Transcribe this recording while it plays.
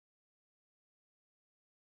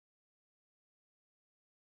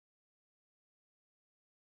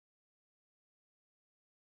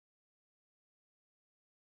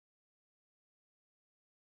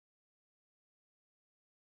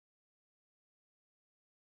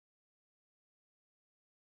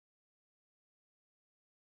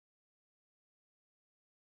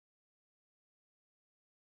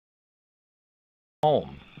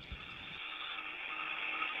home.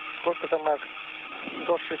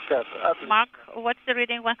 Mark, what's the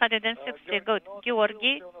reading? 160. Good.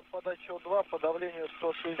 Georgi.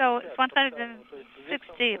 So it's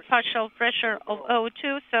 160 partial pressure of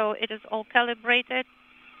O2, so it is all calibrated.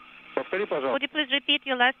 Would you please repeat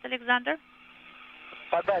your last, Alexander?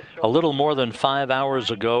 A little more than 5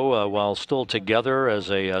 hours ago, while still together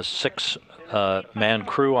as a six-man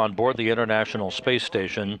crew on board the International Space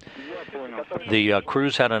Station, the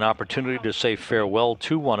crews had an opportunity to say farewell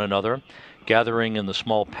to one another, gathering in the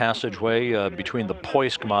small passageway between the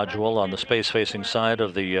Poisk module on the space-facing side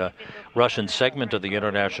of the Russian segment of the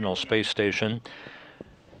International Space Station.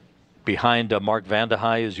 Behind Mark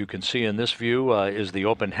Vande, as you can see in this view, is the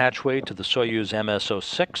open hatchway to the Soyuz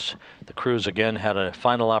MS-06. The crews again had a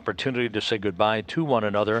final opportunity to say goodbye to one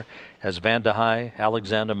another as Vande,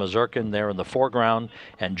 Alexander Misurkin there in the foreground,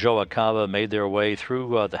 and Joe Acaba made their way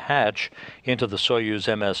through the hatch into the Soyuz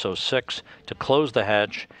MS-06 to close the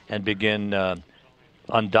hatch and begin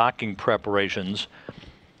undocking preparations.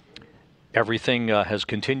 Everything has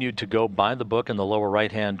continued to go by the book. In the lower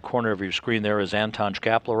right-hand corner of your screen there is Anton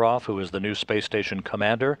Shkaplerov, who is the new space station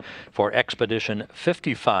commander for Expedition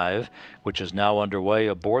 55, which is now underway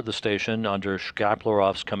aboard the station under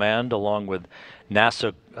Shkaplerov's command, along with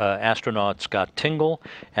NASA astronaut Scott Tingle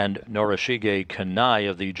and Norishige Kanai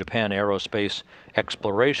of the Japan Aerospace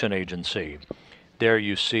Exploration Agency. There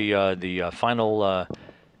you see the final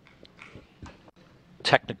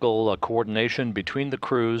technical coordination between the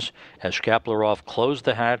crews as Shkaplerov closed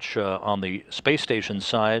the hatch on the space station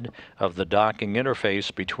side of the docking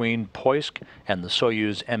interface between Poisk and the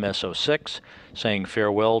Soyuz MS-06, saying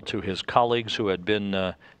farewell to his colleagues who had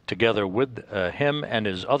been together with him and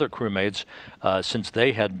his other crewmates since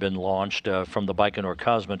they had been launched from the Baikonur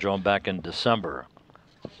Cosmodrome back in December.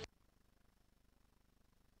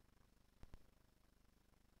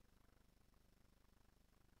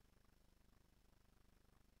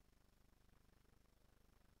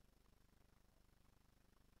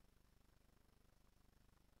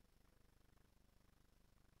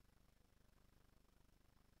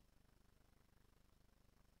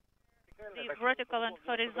 The vertical and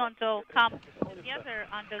horizontal come together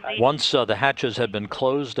under the... Once the hatches had been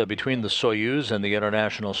closed between the Soyuz and the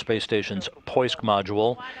International Space Station's Poisk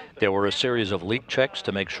module, there were a series of leak checks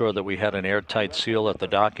to make sure that we had an airtight seal at the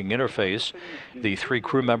docking interface. The three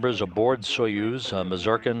crew members aboard Soyuz,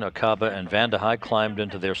 Misurkin, Acaba, and Vande, climbed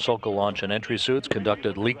into their Sokol launch and entry suits,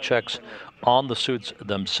 conducted leak checks on the suits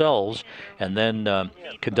themselves, and then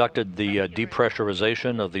conducted the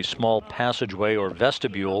depressurization of the small passageway or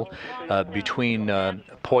vestibule between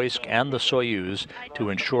Poisk and the Soyuz to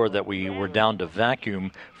ensure that we were down to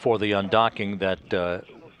vacuum for the undocking that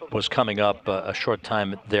was coming up a short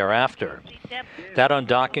time thereafter. That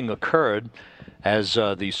undocking occurred as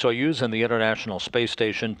the Soyuz and the International Space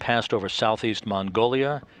Station passed over southeast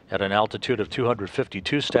Mongolia at an altitude of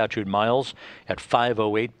 252 statute miles at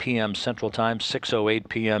 5:08 p.m. Central Time, 6:08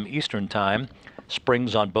 p.m. Eastern Time.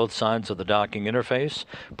 Springs on both sides of the docking interface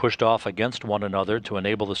pushed off against one another to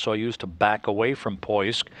enable the Soyuz to back away from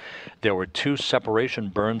Poisk. There were two separation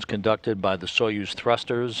burns conducted by the Soyuz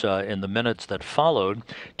thrusters in the minutes that followed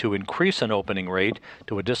to increase an opening rate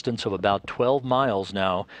to a distance of about 12 miles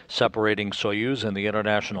now, separating Soyuz and the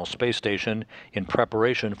International Space Station in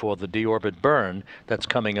preparation for the deorbit burn that's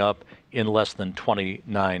coming up in less than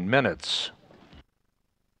 29 minutes.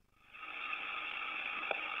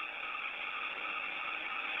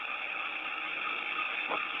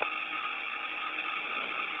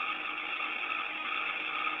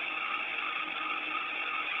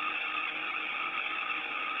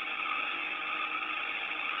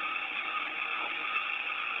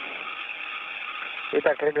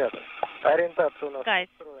 Guys,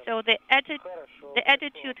 so the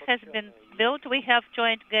attitude has been built. We have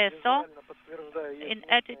joined GSO in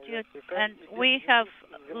attitude, and we have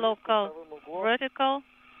local vertical,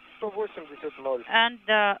 and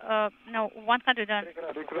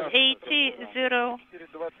 180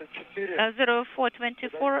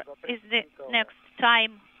 0424 is the next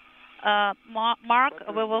time mark.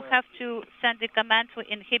 We will have to send the command to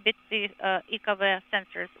inhibit the Acaba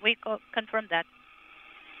sensors. We confirm that.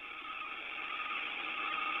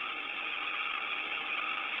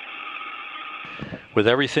 With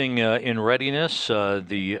everything in readiness,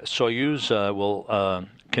 the Soyuz will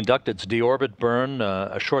conduct its deorbit burn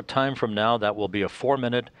a short time from now. That will be a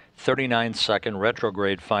 4-minute, 39-second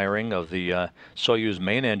retrograde firing of the Soyuz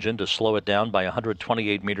main engine to slow it down by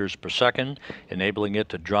 128 meters per second, enabling it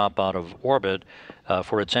to drop out of orbit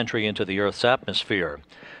for its entry into the Earth's atmosphere.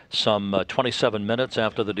 Some 27 minutes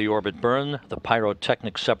after the deorbit burn, the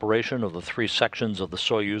pyrotechnic separation of the three sections of the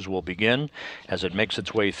Soyuz will begin. As it makes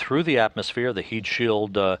its way through the atmosphere, the heat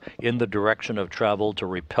shield in the direction of travel to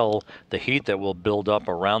repel the heat that will build up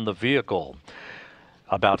around the vehicle.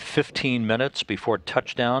 About 15 minutes before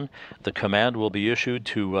touchdown, the command will be issued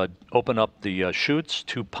to open up the chutes,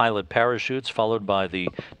 2 pilot parachutes, followed by the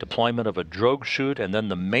deployment of a drogue chute and then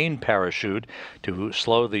the main parachute to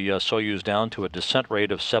slow the Soyuz down to a descent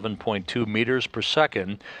rate of 7.2 meters per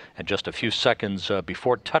second. And just a few seconds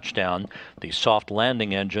before touchdown, the soft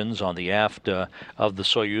landing engines on the aft of the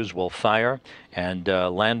Soyuz will fire and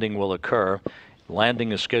landing will occur.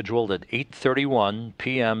 Landing is scheduled at 8:31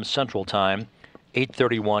 p.m. Central Time,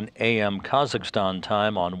 8:31 a.m. Kazakhstan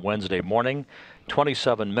time on Wednesday morning,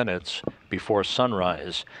 27 minutes before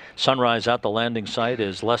sunrise. Sunrise at the landing site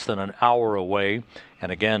is less than an hour away.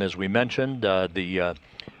 And again, as we mentioned, the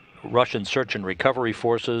Russian search and recovery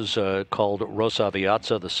forces called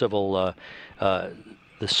Rosaviatsia, the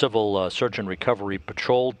civil search and recovery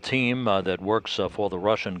patrol team that works for the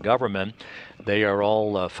Russian government. They are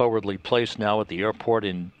all forwardly placed now at the airport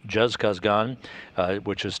in Zhezkazgan,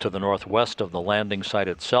 which is to the northwest of the landing site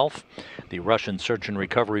itself. The Russian search and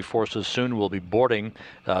recovery forces soon will be boarding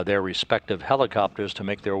their respective helicopters to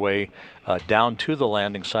make their way down to the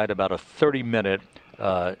landing site, about a 30-minute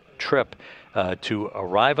trip to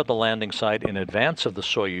arrive at the landing site in advance of the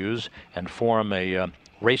Soyuz and form a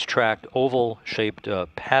racetrack oval-shaped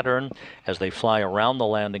pattern as they fly around the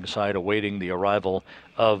landing site awaiting the arrival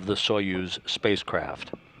of the Soyuz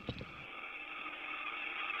spacecraft.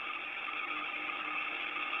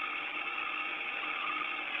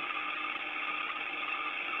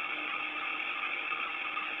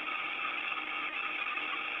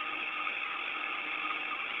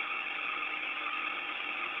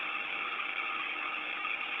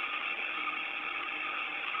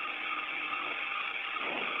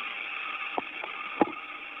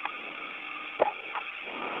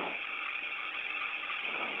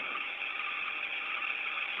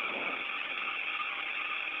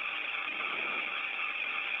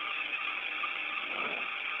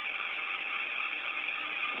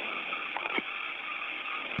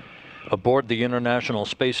 Aboard the International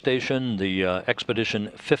Space Station, the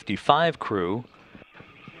Expedition 55 crew,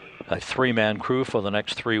 a 3-man crew for the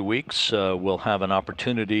next 3 weeks, will have an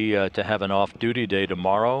opportunity to have an off-duty day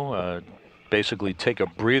tomorrow, basically take a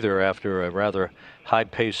breather after a rather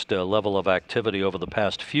high-paced level of activity over the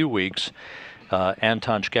past few weeks.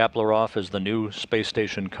 Anton Shkaplerov is the new space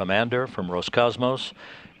station commander from Roscosmos,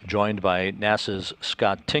 joined by NASA's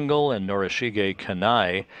Scott Tingle and Norishige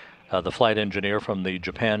Kanai, the flight engineer from the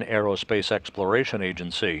Japan Aerospace Exploration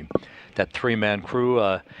Agency. That 3-man crew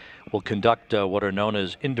will conduct what are known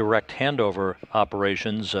as indirect handover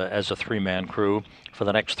operations as a 3-man crew for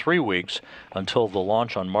the next 3 weeks until the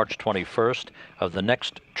launch on March 21st of the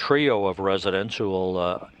next trio of residents who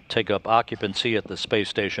will take up occupancy at the space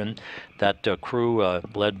station. That crew,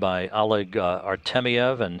 led by Oleg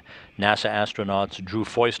Artemyev and NASA astronauts Drew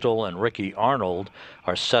Feustel and Ricky Arnold,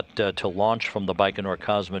 are set to launch from the Baikonur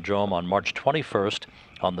Cosmodrome on March 21st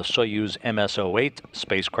on the Soyuz MS-08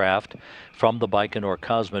 spacecraft from the Baikonur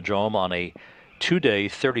Cosmodrome on a 2-day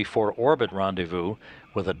 34-orbit rendezvous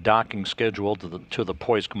with a docking scheduled to the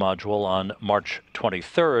Poisk module on March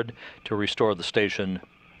 23rd to restore the station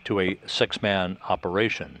to a 6-man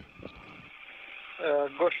operation.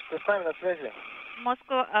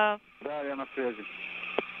 Moscow,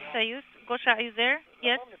 Soyuz. Gosha, are you there?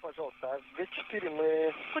 Yes.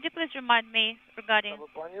 Could you please remind me regarding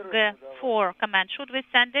the G4 command? Should we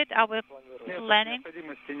send it? Are we planning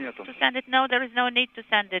to send it? No, there is no need to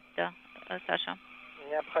send it, Sasha.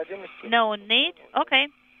 No need? Okay,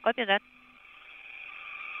 copy that.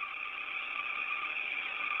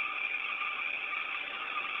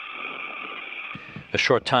 A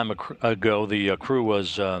short time ago, the crew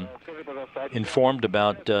was informed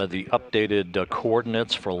about the updated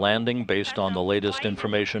coordinates for landing based on the latest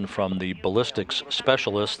information from the ballistics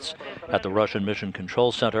specialists at the Russian Mission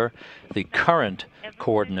Control Center. The current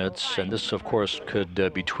coordinates, and this of course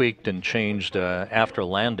could be tweaked and changed after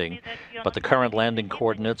landing, but the current landing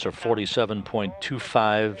coordinates are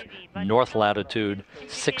 47.25 north latitude,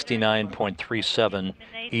 69.37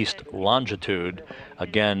 east longitude.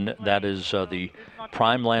 Again, that is the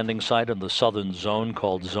prime landing site in the southern zone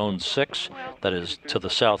called Zone 6. That is to the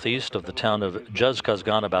southeast of the town of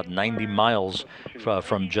Zhezkazgan, about 90 miles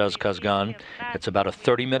from Zhezkazgan. It's about a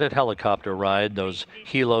 30-minute helicopter ride. Those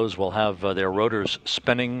helos will have their rotors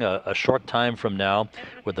spinning a short time from now,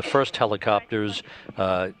 with the first helicopters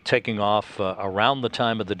taking off around the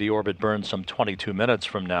time of the deorbit burn, some 22 minutes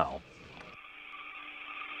from now.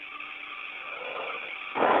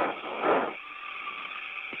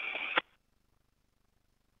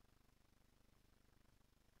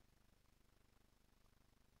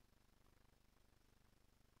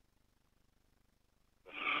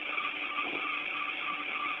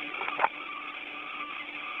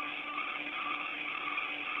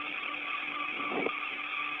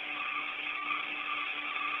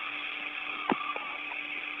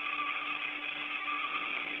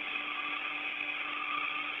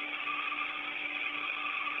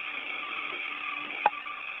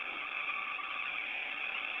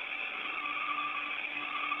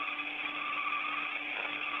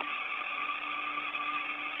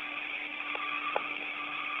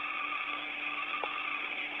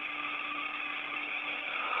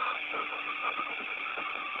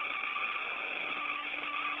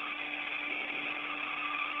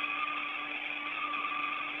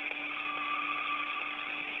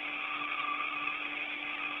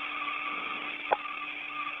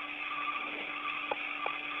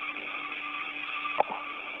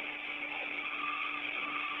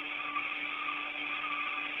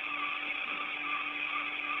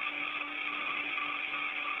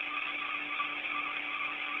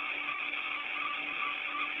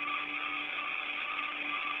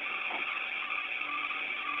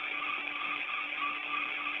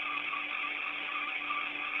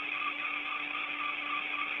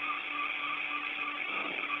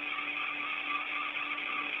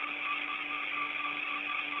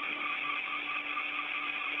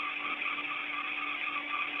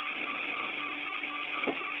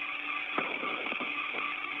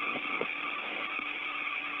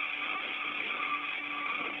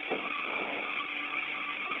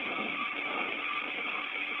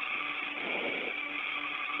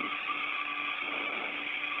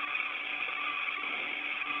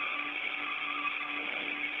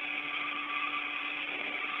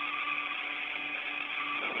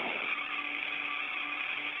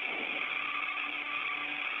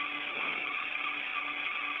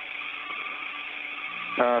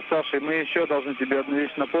 Саша, мы еще должны тебе одну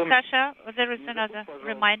вещь напомнить. Sasha, there is another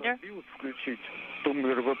reminder. Включить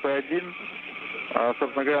тумблер VP1,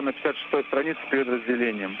 собственно говоря, на 56-й странице перед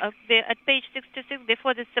разделением. At page 66,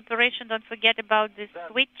 before the separation, don't forget about the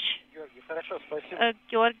switch.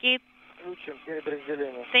 Georgi,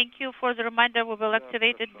 thank you for the reminder. We will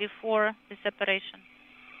activate it before the separation.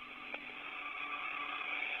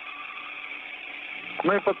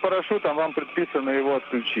 Ну и под парашютом вам предписано его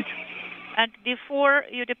отключить. And before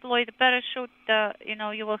you deploy the parachute,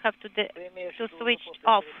 you will have to switch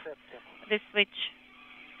off the switch.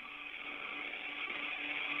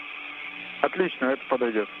 Отлично, это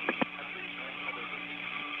подойдет.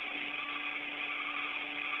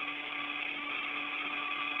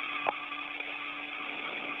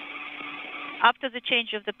 After the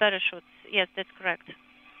change of the parachutes, yes, that's correct.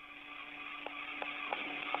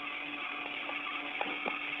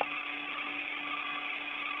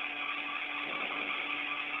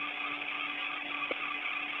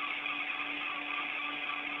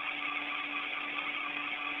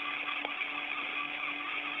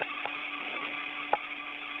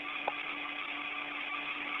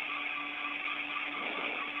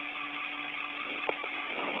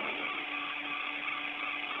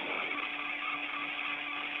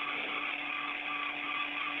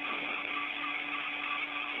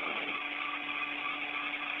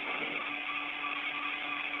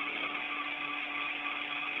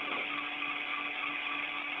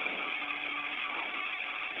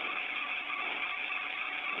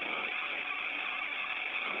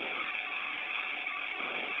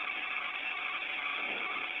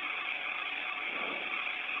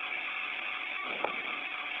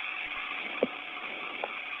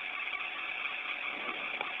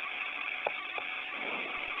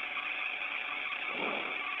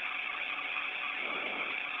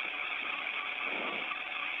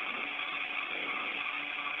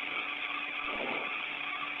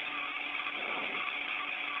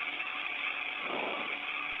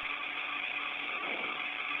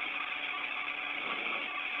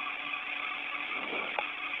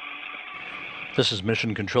 This is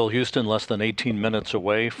Mission Control Houston, less than 18 minutes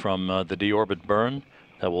away from the deorbit burn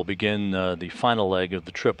that will begin the final leg of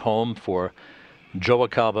the trip home for Joe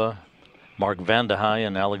Acaba, Mark Vande,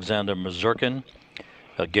 and Alexander Misurkin.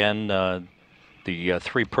 Again, the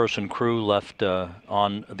three-person crew left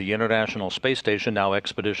on the International Space Station, now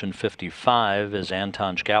Expedition 55, is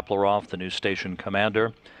Anton Shkaplerov, the new station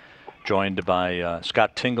commander, joined by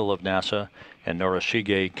Scott Tingle of NASA and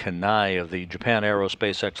Norishige Kanai of the Japan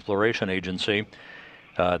Aerospace Exploration Agency.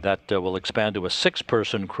 That will expand to a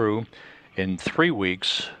six-person crew in 3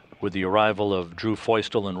 weeks with the arrival of Drew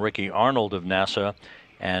Feustel and Ricky Arnold of NASA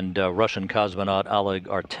and Russian cosmonaut Oleg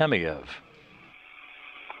Artemyev.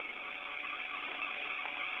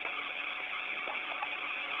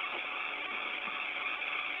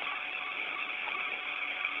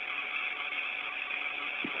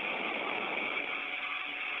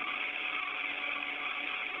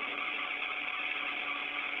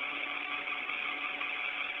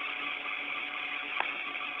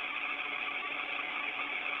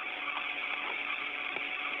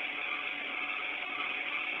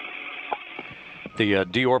 The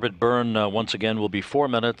deorbit burn once again will be 4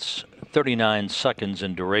 minutes 39 seconds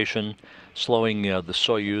in duration, slowing the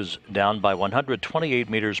Soyuz down by 128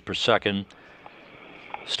 meters per second,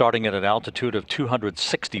 starting at an altitude of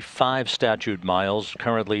 265 statute miles.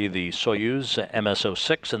 Currently, the Soyuz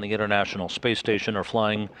MS-06 and the International Space Station are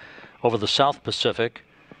flying over the South Pacific,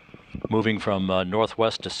 moving from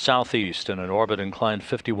northwest to southeast in an orbit inclined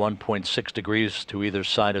 51.6 degrees to either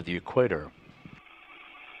side of the equator.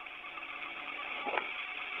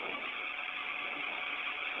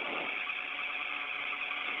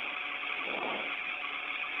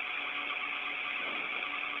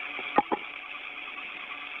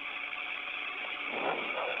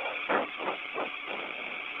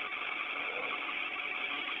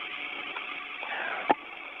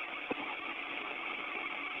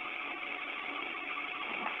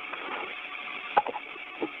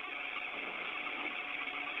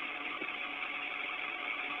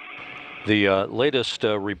 The latest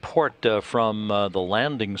report from the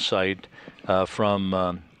landing site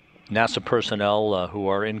from NASA personnel who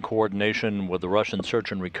are in coordination with the Russian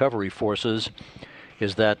search and recovery forces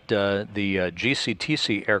is that the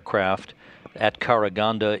GCTC aircraft at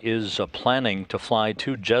Karaganda is planning to fly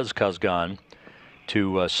to Zhezkazgan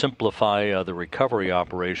to simplify the recovery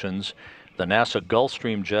operations. The NASA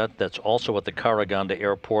Gulfstream jet that's also at the Karaganda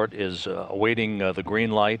airport is awaiting the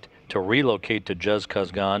green light to relocate to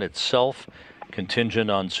Zhezkazgan itself, contingent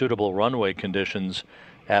on suitable runway conditions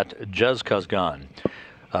at Zhezkazgan.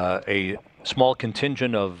 A small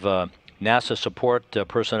contingent of NASA support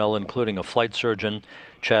personnel, including a flight surgeon,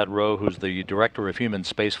 Chad Rowe, who's the Director of Human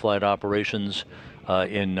Spaceflight Operations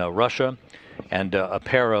in Russia, and a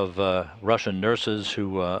pair of Russian nurses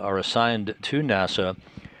who are assigned to NASA.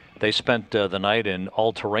 They spent the night in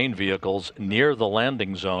all-terrain vehicles near the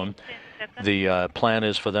landing zone. The plan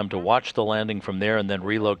is for them to watch the landing from there and then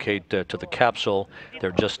relocate to the capsule.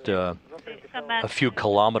 They're just a few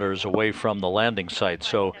kilometers away from the landing site.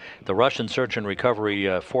 So the Russian search and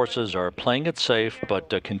recovery forces are playing it safe,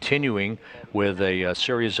 but continuing with a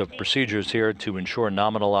series of procedures here to ensure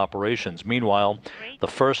nominal operations. Meanwhile, the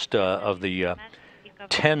first of the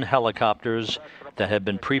 10 helicopters that had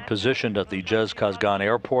been pre-positioned at the Zhezkazgan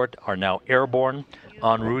airport are now airborne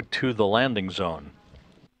en route to the landing zone.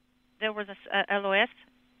 There was a LOS.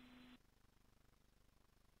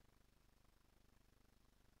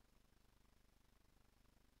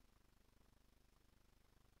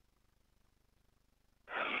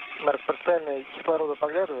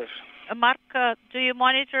 Mark, do you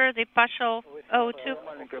monitor the partial O2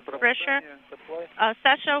 pressure?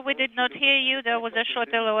 Sasha, we did not hear you. There was a short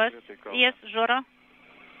LOS. Yes, Zhora?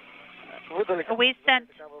 We sent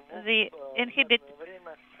the inhibit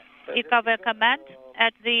Acaba command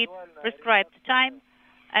at the prescribed time,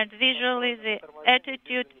 and visually the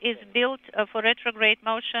attitude is built for retrograde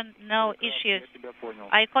motion, no issues.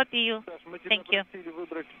 I copy you. Thank you.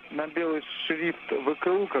 На белый шрифт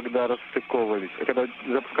ВКУ, когда расстыковывались, когда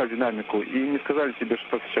запускали динамику, и не сказали тебе,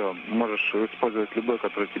 что все, можешь использовать любой,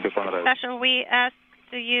 который тебе понравится. Sasha, we asked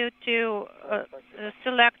you to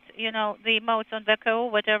select, the modes on VKU,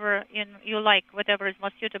 whatever you like, whatever is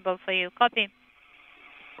most suitable for you. Copy.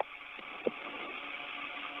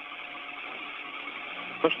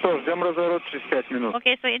 Ну что, ждем разворот через 5 минут.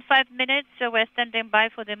 Okay, so in 5 minutes, we're standing by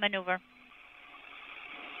for the maneuver.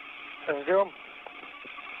 Ждем.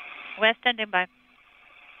 We're standing by.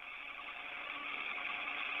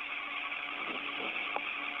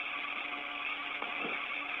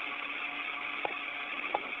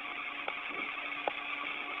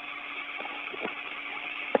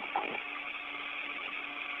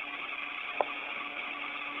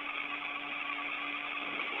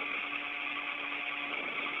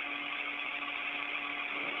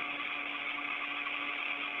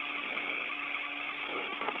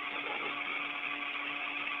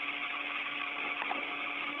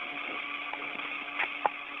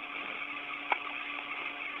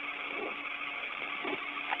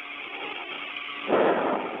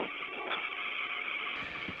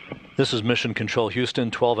 This is Mission Control Houston,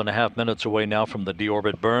 12.5 minutes away now from the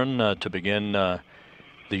deorbit burn to begin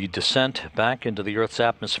the descent back into the Earth's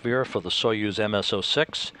atmosphere for the Soyuz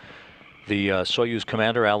MS-06. The Soyuz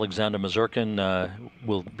commander, Alexander Misurkin,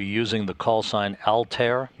 will be using the call sign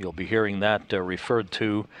Altair. You'll be hearing that referred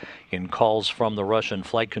to in calls from the Russian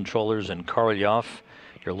flight controllers in Korolyov.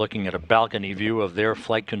 You're looking at a balcony view of their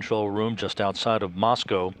flight control room just outside of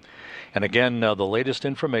Moscow. And again, the latest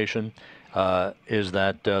information is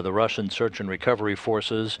that the Russian search and recovery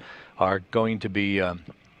forces are going to be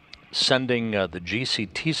sending the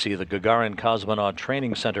GCTC, the Gagarin Cosmonaut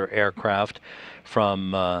Training Center aircraft,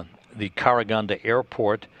 from the Karaganda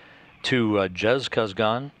airport to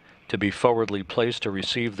Zhezkazgan to be forwardly placed to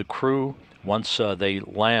receive the crew once they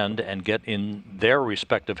land and get in their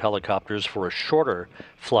respective helicopters for a shorter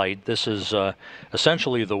flight. This is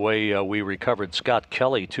essentially the way we recovered Scott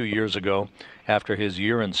Kelly 2 years ago after his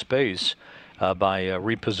year in space by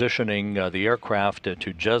repositioning the aircraft to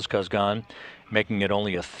Zhezkazgan, making it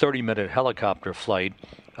only a 30-minute helicopter flight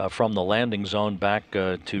from the landing zone back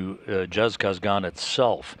to Zhezkazgan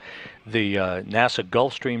itself. The NASA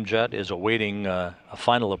Gulfstream jet is awaiting a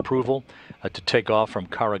final approval to take off from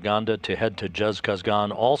Karaganda to head to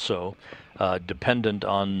Zhezkazgan, also dependent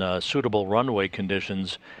on suitable runway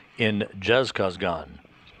conditions in Zhezkazgan.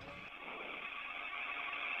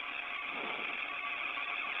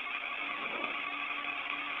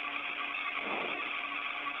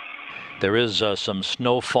 There is some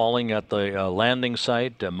snow falling at the landing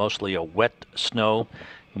site, mostly a wet snow,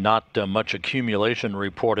 not much accumulation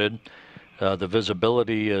reported. The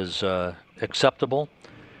visibility is acceptable.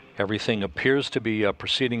 Everything appears to be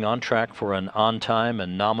proceeding on track for an on-time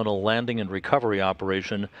and nominal landing and recovery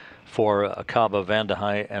operation for Acaba,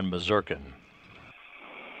 Vande and Misurkin.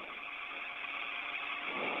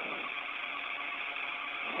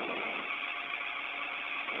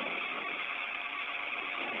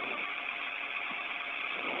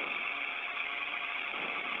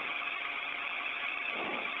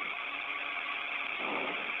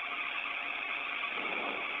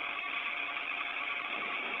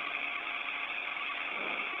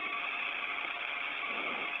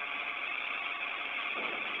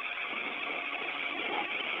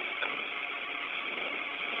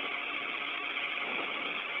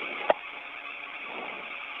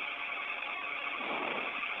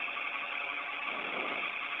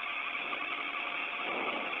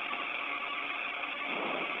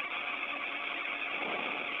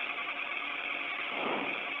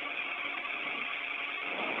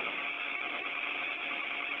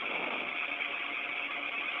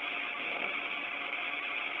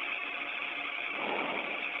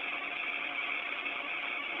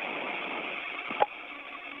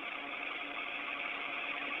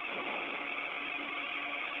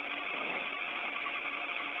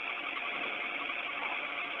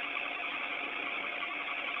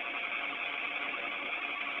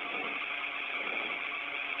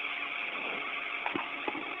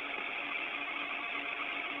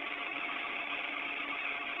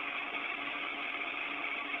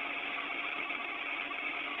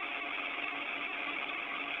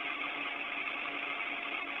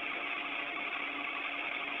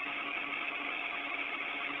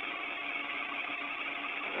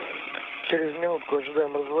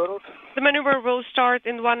 The maneuver will start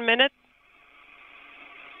in 1 minute.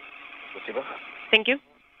 Thank you.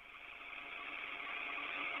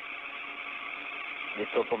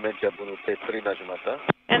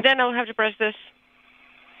 And then I'll have to press this.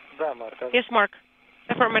 Yes, Mark.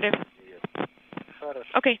 Affirmative.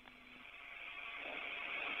 Okay.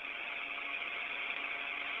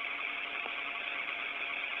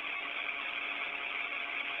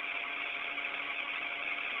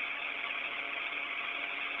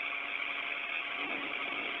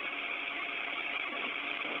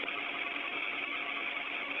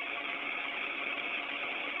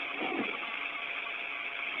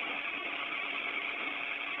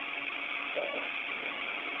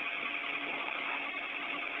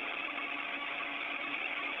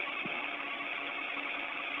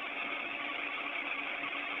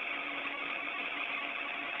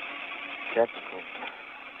 That's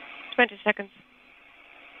 20 seconds.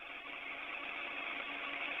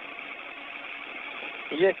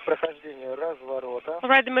 All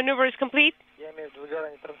right, the maneuver is complete.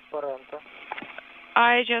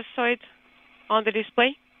 I just saw it on the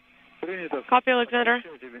display. Copy, Alexander.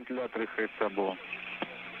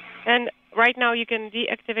 And right now you can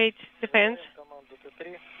deactivate the fans.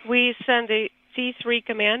 We send the C3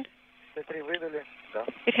 command.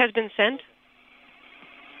 It has been sent.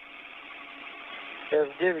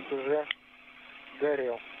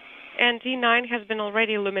 And T9 has been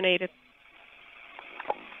already illuminated.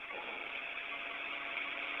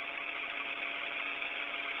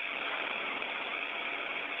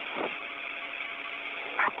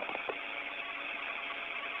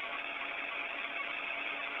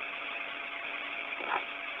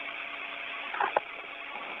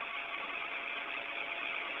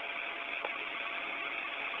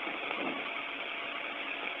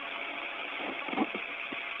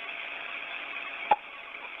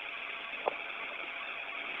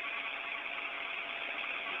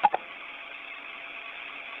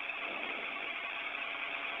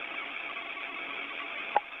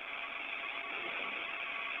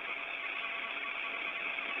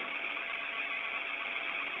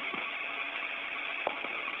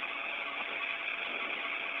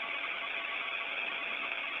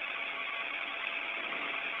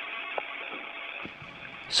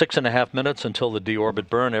 Six and a half minutes until the deorbit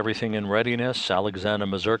burn. Everything in readiness. Alexander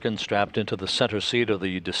Misurkin strapped into the center seat of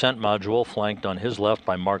the descent module, flanked on his left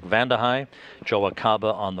by Mark Vande, Joe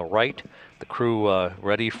Acaba on the right. The crew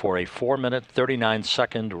ready for a 4-minute,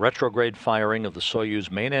 39-second retrograde firing of the Soyuz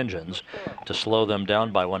main engines to slow them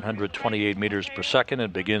down by 128 meters per second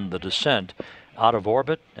and begin the descent out of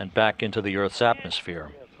orbit and back into the Earth's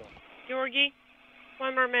atmosphere. Georgi,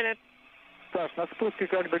 1 more minute.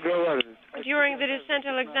 During the descent,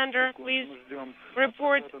 Alexander, please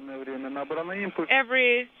report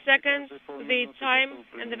every second the time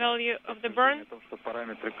and the value of the burn,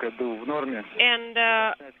 and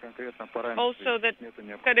also that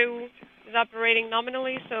KDU is operating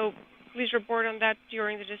nominally, so please report on that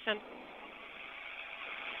during the descent.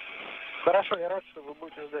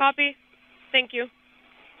 Copy. Thank you.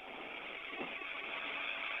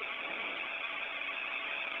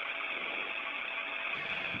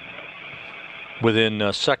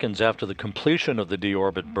 Within seconds after the completion of the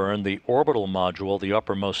deorbit burn, the orbital module, the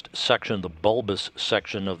uppermost section, the bulbous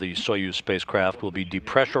section of the Soyuz spacecraft, will be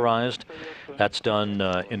depressurized. That's done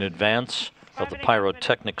in advance of the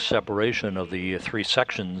pyrotechnic separation of the 3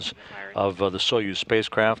 sections of the Soyuz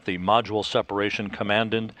spacecraft. The module separation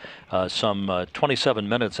commanded some 27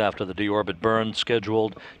 minutes after the deorbit burn,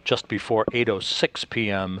 scheduled just before 8:06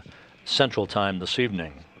 p.m. Central Time this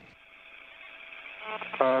evening.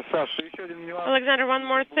 Alexander, one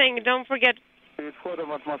more thing. Don't forget the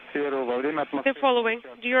following.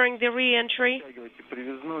 During the re-entry,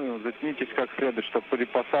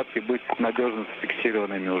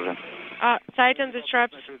 tighten the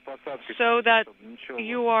straps so that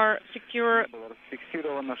you are secure,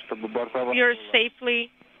 you're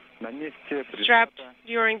safely strapped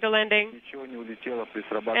during the landing,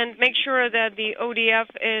 and make sure that the ODF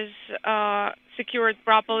is secured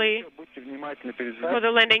properly for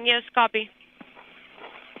the landing. Yes, copy.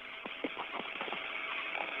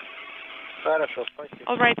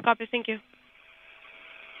 All right, copy. Thank you.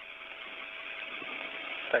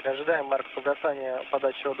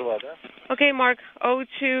 Okay, Mark,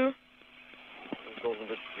 O2.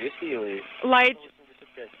 Light.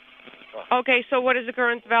 Okay, so what is the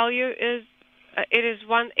current value? It is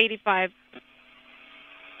 185.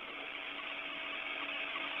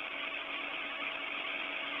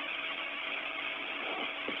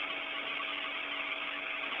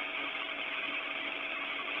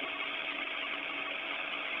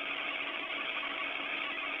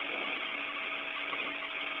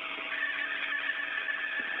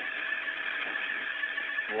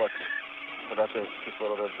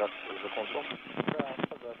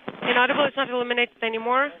 Inaudible is not illuminated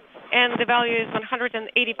anymore, and the value is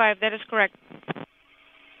 185. That is correct.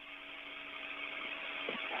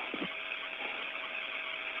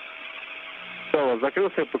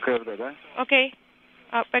 Закрылся ПКРД, да? Okay.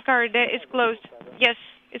 PKRD is closed. Yes,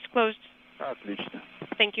 it's closed. Отлично.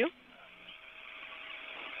 Thank you.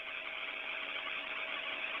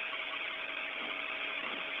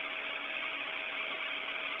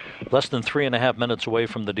 Less than 3.5 minutes away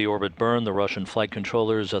from the deorbit burn, the Russian flight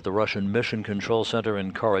controllers at the Russian Mission Control Center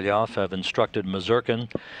in Korolyov have instructed Misurkin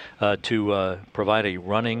to provide a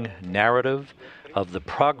running narrative of the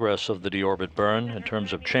progress of the deorbit burn in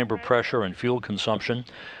terms of chamber pressure and fuel consumption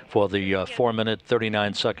for the 4-minute,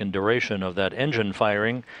 39-second duration of that engine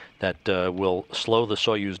firing that will slow the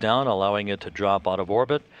Soyuz down, allowing it to drop out of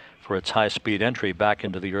orbit for its high-speed entry back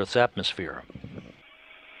into the Earth's atmosphere.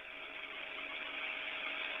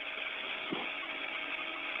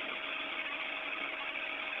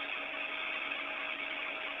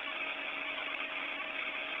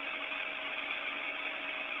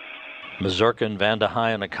 Misurkin, Vande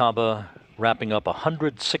and Acaba wrapping up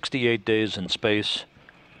 168 days in space,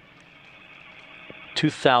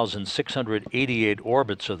 2,688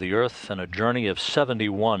 orbits of the Earth, and a journey of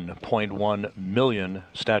 71.1 million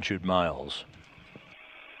statute miles.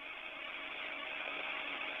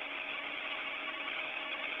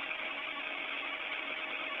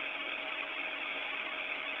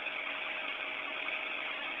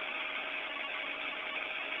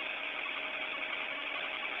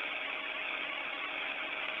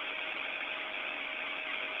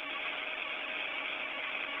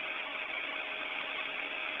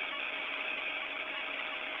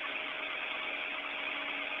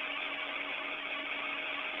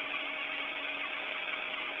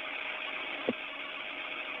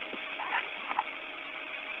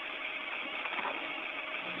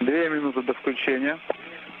 Две минуты до включения.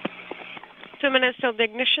 2 minutes till the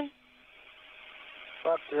ignition.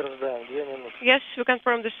 Подтверждаем, 2 минуты. Yes, we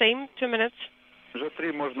confirm the same, 2 minutes.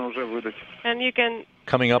 G3 можно уже выдать. And you can...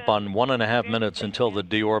 Coming up on 1.5 minutes until the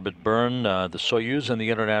deorbit burn, the Soyuz and the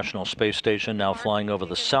International Space Station now flying over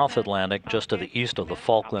the South Atlantic just to the east of the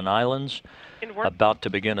Falkland Islands, about to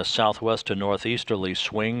begin a southwest to northeasterly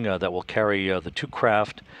swing that will carry the two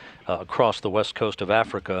craft across the west coast of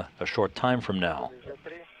Africa a short time from now.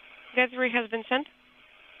 G3 has been sent.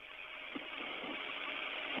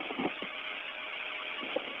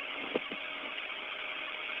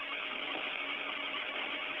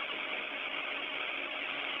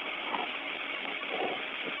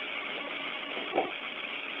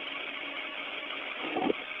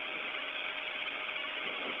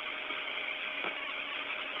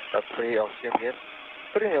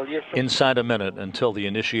 Inside a minute until the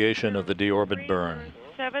initiation of the deorbit burn.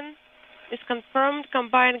 7 is confirmed.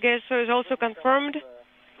 Combined GSO is also confirmed.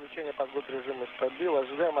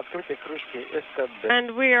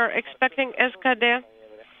 And we are expecting SKD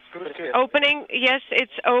opening. Yes,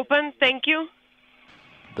 it's open. Thank you.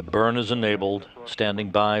 The burn is enabled,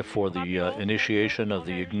 standing by for the initiation of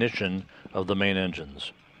the ignition of the main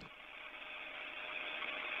engines.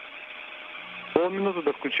 Полминуты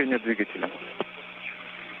до включения двигателя.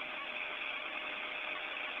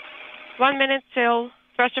 1 minute till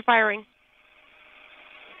thruster firing.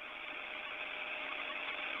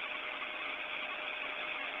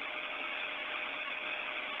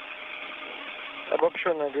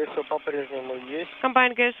 Обобщенная ГСО по-прежнему есть.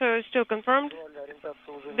 Combined GSO is still confirmed.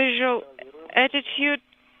 Visual attitude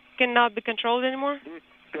cannot be controlled anymore.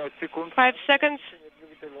 5 секунд. 5 seconds.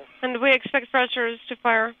 And we expect thrusters to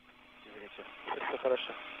fire.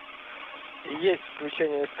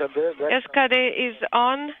 SKD is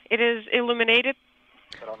on. It is illuminated.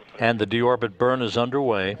 And the deorbit burn is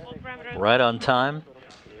underway, right on time,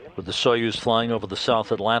 with the Soyuz flying over the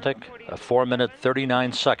South Atlantic, a 4-minute,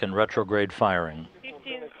 39-second retrograde firing.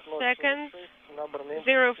 15 seconds,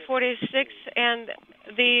 0.46, and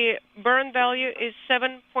the burn value is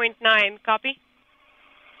 7.9. Copy.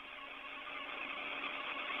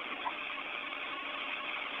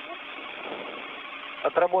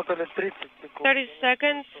 Отработали 30 секунд. 30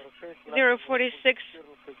 seconds, 0.46,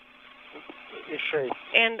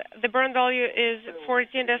 and the burn value is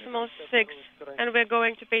 14.6, and we're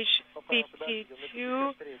going to page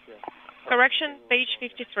 52. Correction, page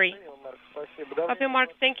 53. Copy, Mark.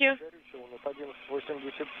 Thank you.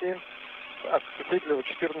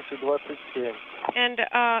 And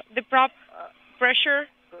the prop pressure,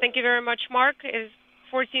 thank you very much, Mark, is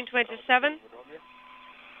 1427.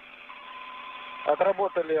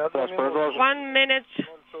 1 minute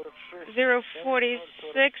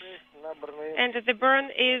 046, and the burn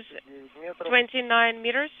is 29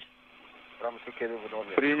 meters.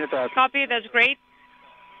 Copy, that's great.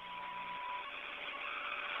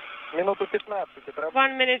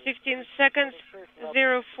 1 minute 15 seconds,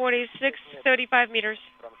 046, 35 meters.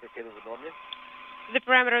 The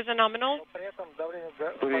parameters are nominal.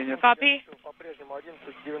 Copy.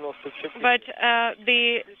 But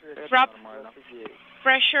the prop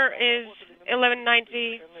pressure is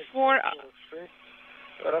 1194.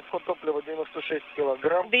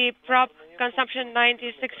 The prop consumption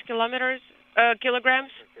 96 kilograms.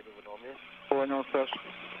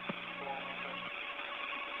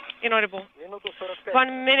 Inaudible.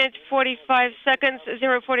 1 minute 45 seconds,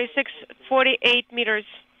 046, 48 meters.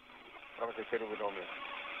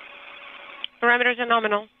 Parameters are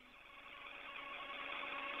nominal.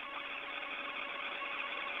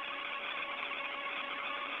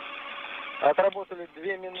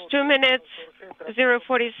 Two minutes,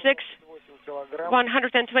 046,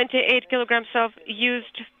 128 kilograms of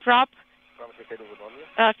used prop,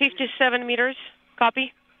 57 meters.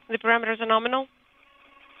 Copy. The parameters are nominal.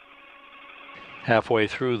 Halfway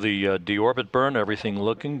through the deorbit burn, everything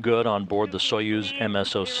looking good on board the Soyuz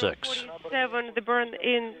MS-06. 7, the burn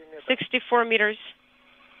in 64 meters.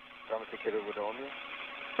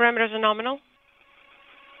 Parameters are nominal.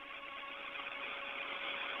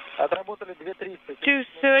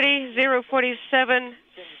 230, 047,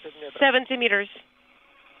 70 meters.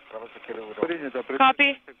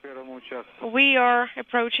 Copy. We are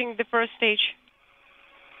approaching the first stage.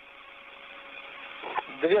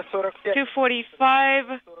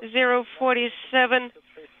 245, 047.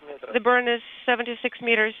 The burn is 76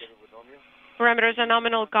 meters. Parameters are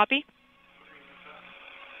nominal. Copy.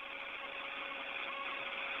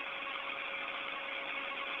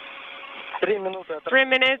 Three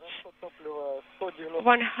minutes.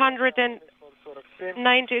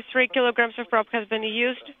 193 kilograms of prop has been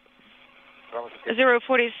used.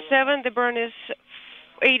 047. The burn is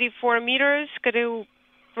 84 meters.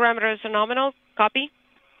 Parameters are nominal. Copy.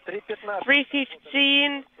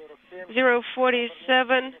 315,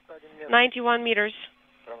 047, 91 meters.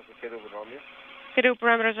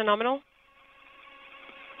 Parameters are nominal.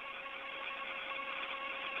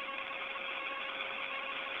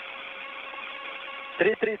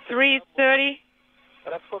 330,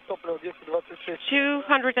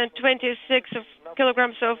 226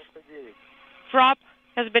 kilograms of prop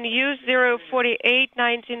has been used. 048,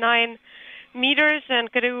 99 meters, and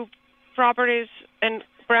properties and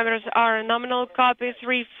parameters are nominal. Copy.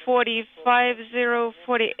 345,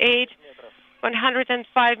 048,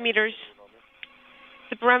 105 meters.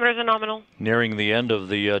 The parameters are nominal. Nearing the end of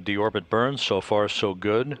the deorbit burn. So far, so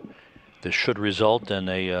good. This should result in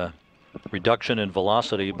a reduction in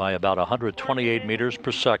velocity by about 128 meters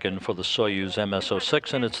per second for the Soyuz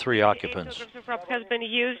MS-06 and its 3 occupants. Prop has been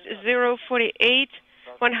used. 048,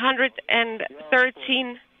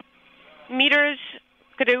 113 meters.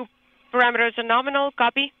 Parameters are nominal.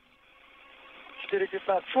 Copy.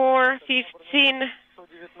 415.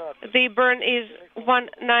 The burn is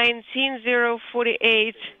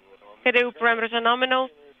 119,048. Parameters are nominal.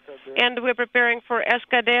 And we're preparing for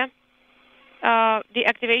Acaba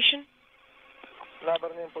deactivation.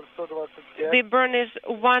 The burn is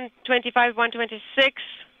 125, 126.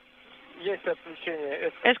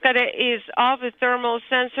 Acaba is off. The thermal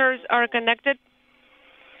sensors are connected.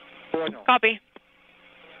 Copy.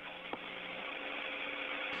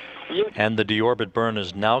 And the deorbit burn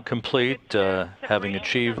is now complete, having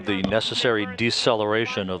achieved the necessary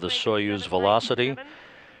deceleration of the Soyuz velocity.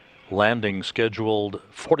 Landing scheduled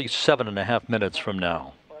 47.5 minutes from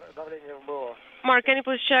now. Mark, can you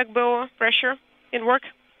please check BO pressure in work?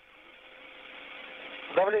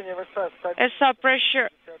 SUB pressure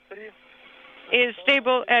is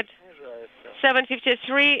stable at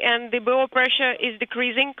 753, and the BO pressure is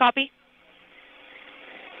decreasing. Copy.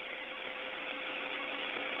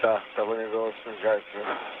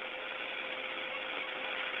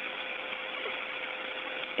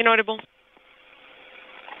 Inaudible.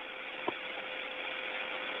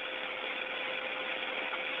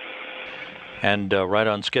 And right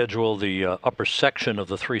on schedule, the upper section of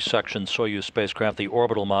the 3-section Soyuz spacecraft, the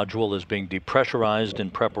orbital module, is being depressurized in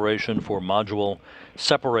preparation for module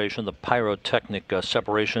separation, the pyrotechnic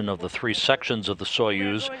separation of the 3 sections of the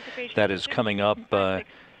Soyuz. That is coming up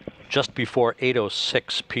just before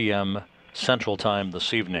 8:06 p.m. Central Time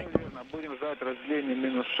this evening.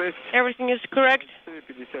 Everything is correct.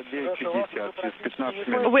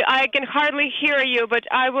 I can hardly hear you, but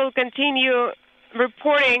I will continue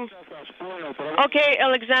reporting. Okay,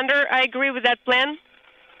 Alexander, I agree with that plan.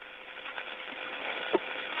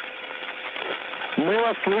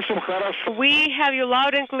 We have you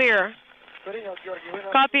loud and clear.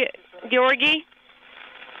 Copy, Georgi.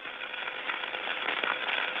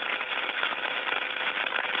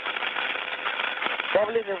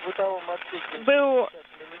 Bow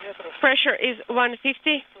pressure is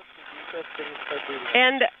 150,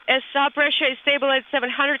 and SR pressure is stable at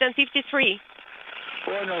 753.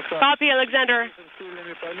 Copy, Alexander.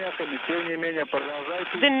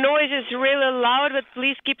 The noise is really loud, but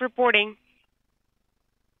please keep reporting.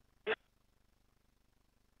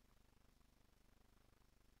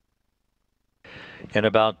 In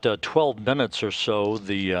about 12 minutes or so,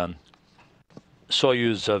 the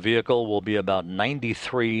Soyuz vehicle will be about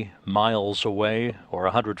 93 miles away, or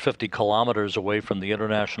 150 kilometers away from the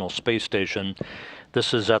International Space Station.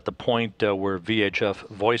 This is at the point where VHF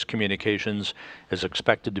voice communications is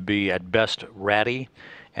expected to be at best ratty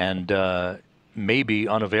and may be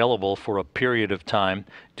unavailable for a period of time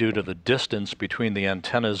due to the distance between the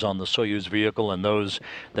antennas on the Soyuz vehicle and those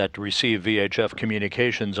that receive VHF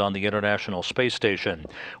communications on the International Space Station.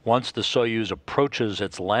 Once the Soyuz approaches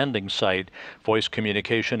its landing site, voice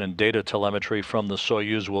communication and data telemetry from the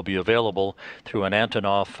Soyuz will be available through an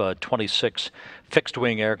Antonov 26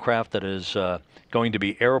 fixed-wing aircraft that is going to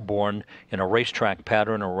be airborne in a racetrack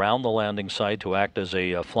pattern around the landing site to act as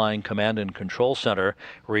a flying command and control center,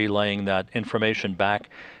 relaying that information back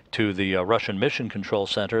to the Russian Mission Control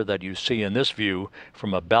Center that you see in this view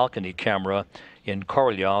from a balcony camera in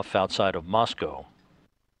Korolyov outside of Moscow.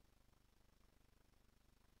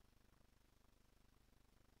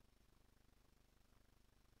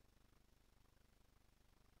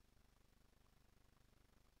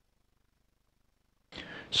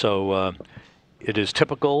 So it is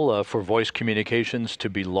typical for voice communications to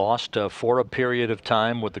be lost for a period of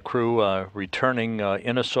time, with the crew returning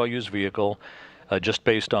in a Soyuz vehicle just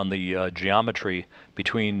based on the geometry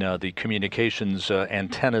between the communications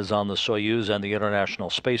antennas on the Soyuz and the International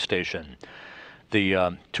Space Station.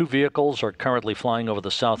 The two vehicles are currently flying over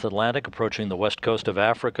the South Atlantic, approaching the west coast of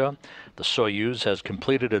Africa. The Soyuz has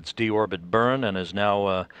completed its deorbit burn and is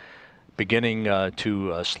now beginning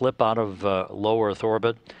to slip out of low Earth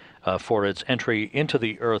orbit for its entry into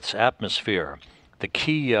the Earth's atmosphere. The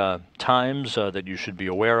key times that you should be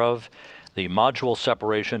aware of: the module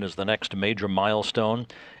separation is the next major milestone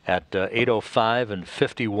at 8:05 and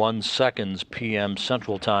 51 seconds p.m.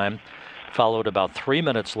 Central Time, followed about 3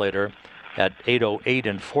 minutes later at 8:08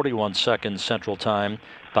 and 41 seconds Central Time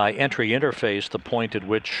by entry interface, the point at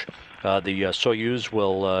which the Soyuz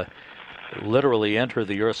will literally enter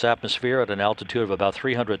the Earth's atmosphere at an altitude of about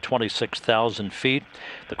 326,000 feet.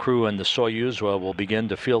 The crew and the Soyuz will begin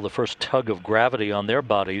to feel the first tug of gravity on their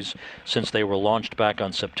bodies since they were launched back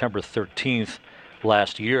on September 13th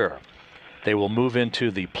last year. They will move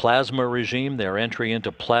into the plasma regime. Their entry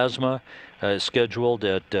into plasma is scheduled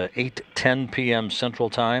at 8:10 p.m. Central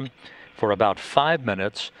Time for about 5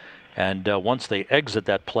 minutes. And once they exit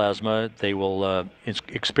that plasma, they will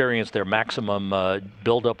experience their maximum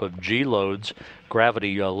buildup of G loads,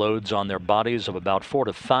 gravity loads on their bodies of about 4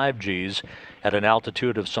 to 5 Gs at an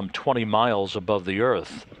altitude of some 20 miles above the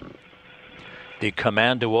Earth. The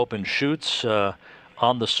command to open chutes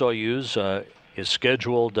on the Soyuz is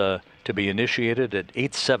scheduled to be initiated at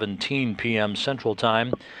 8:17 p.m. Central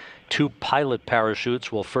Time. 2 pilot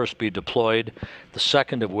parachutes will first be deployed, the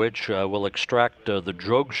second of which will extract the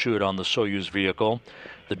drogue chute on the Soyuz vehicle.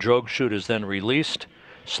 The drogue chute is then released,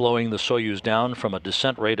 slowing the Soyuz down from a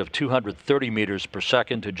descent rate of 230 meters per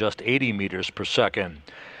second to just 80 meters per second.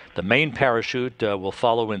 The main parachute will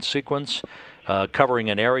follow in sequence, covering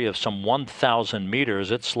an area of some 1,000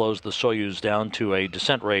 meters. It slows the Soyuz down to a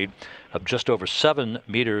descent rate of just over 7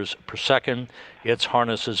 meters per second. Its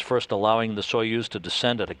harnesses first allowing the Soyuz to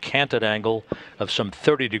descend at a canted angle of some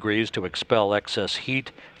 30 degrees to expel excess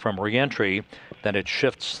heat from re-entry. Then it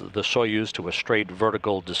shifts the Soyuz to a straight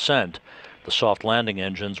vertical descent. The soft landing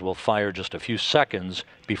engines will fire just a few seconds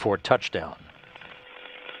before touchdown.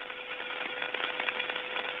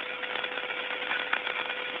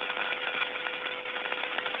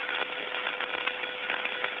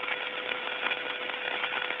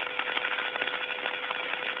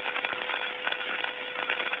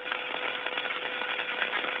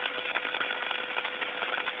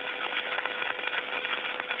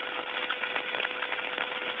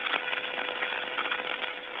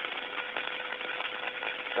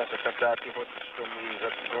 Когда ты хочешь, что мы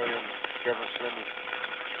закроем первый шлемик?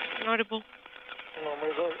 Audible.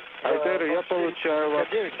 Айтер, я получаю вас.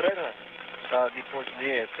 9, правильно? Да, не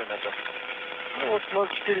это надо. Ну вот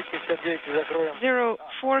 0459 закроем.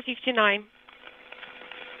 0459.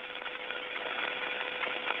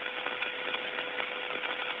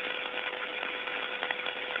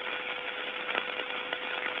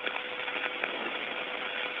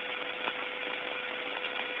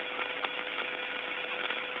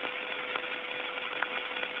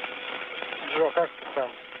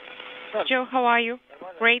 Joe. How are you?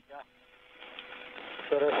 Great.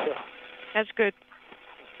 That's good.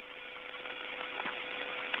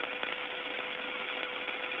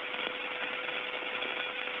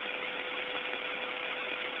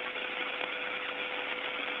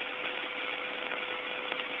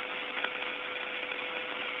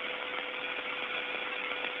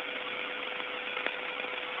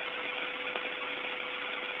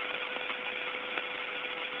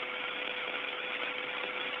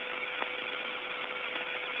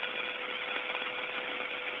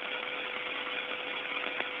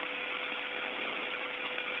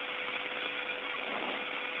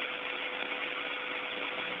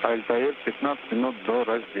 Altair, 15 минут до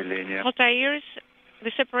разделения. Altair's,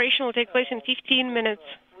 the separation will take place in 15 minutes.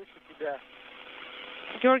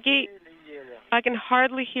 Georgi, I can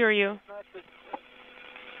hardly hear you.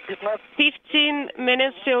 15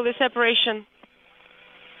 minutes till the separation.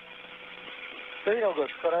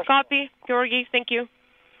 Copy, Georgi, thank you.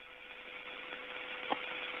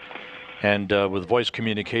 And with voice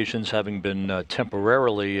communications having been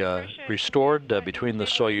temporarily restored between the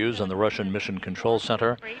Soyuz and the Russian Mission Control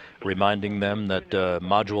Center, reminding them that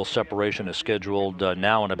module separation is scheduled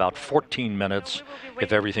now in about 14 minutes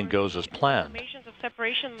if everything goes as planned.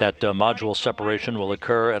 That module separation will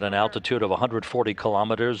occur at an altitude of 140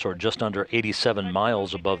 kilometers or just under 87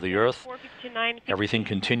 miles above the Earth. Everything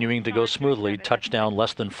continuing to go smoothly, touchdown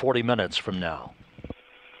less than 40 minutes from now.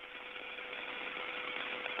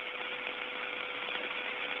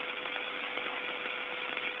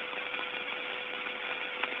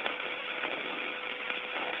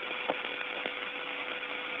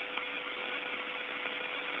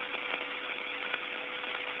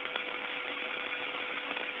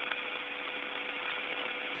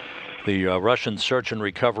 The Russian search and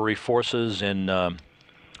recovery forces in a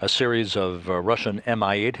series of Russian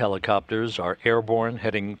Mi-8 helicopters are airborne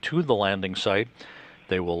heading to the landing site.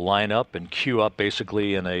 They will line up and queue up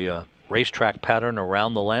basically in a racetrack pattern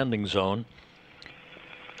around the landing zone,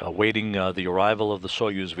 awaiting the arrival of the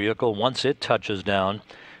Soyuz vehicle. Once it touches down,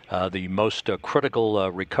 the most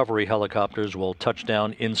critical recovery helicopters will touch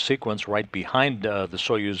down in sequence right behind the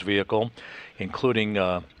Soyuz vehicle,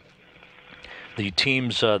 including the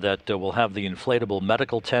teams that will have the inflatable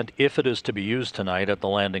medical tent, if it is to be used tonight at the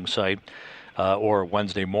landing site or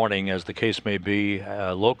Wednesday morning, as the case may be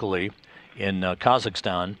locally in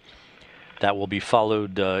Kazakhstan. That will be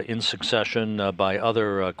followed in succession by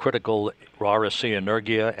other critical RSC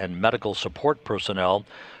Energia and medical support personnel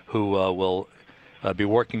who will be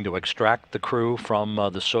working to extract the crew from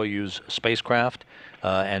the Soyuz spacecraft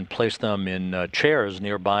and place them in chairs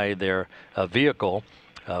nearby their vehicle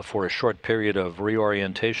for a short period of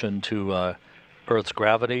reorientation to Earth's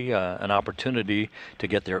gravity, an opportunity to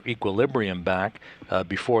get their equilibrium back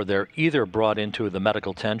before they're either brought into the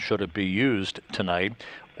medical tent, should it be used tonight,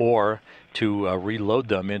 or to reload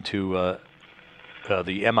them into the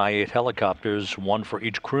Mi-8 helicopters, one for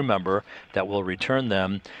each crew member that will return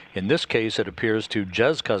them. In this case, it appears to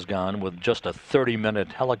Zhezkazgan with just a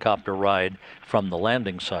 30-minute helicopter ride from the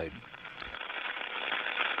landing site.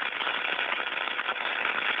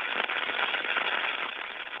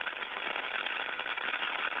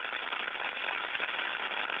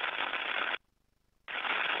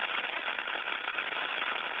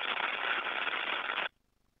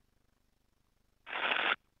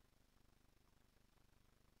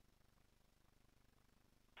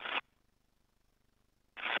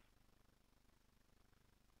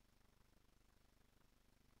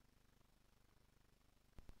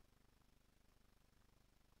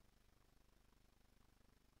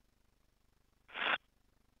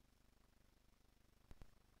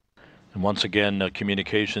 And once again,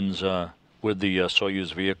 communications with the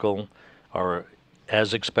Soyuz vehicle are,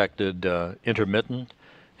 as expected, intermittent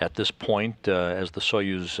at this point as the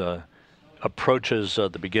Soyuz approaches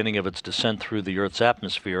the beginning of its descent through the Earth's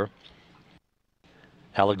atmosphere.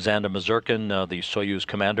 Alexander Misurkin, the Soyuz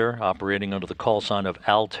commander, operating under the call sign of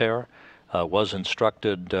Altair, was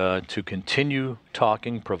instructed to continue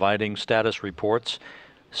talking, providing status reports,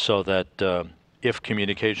 so that if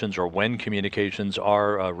communications or when communications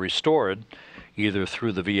are restored, either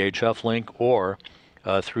through the VHF link or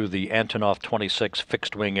through the Antonov 26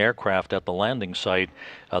 fixed-wing aircraft at the landing site,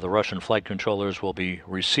 the Russian flight controllers will be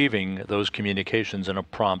receiving those communications in a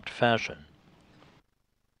prompt fashion.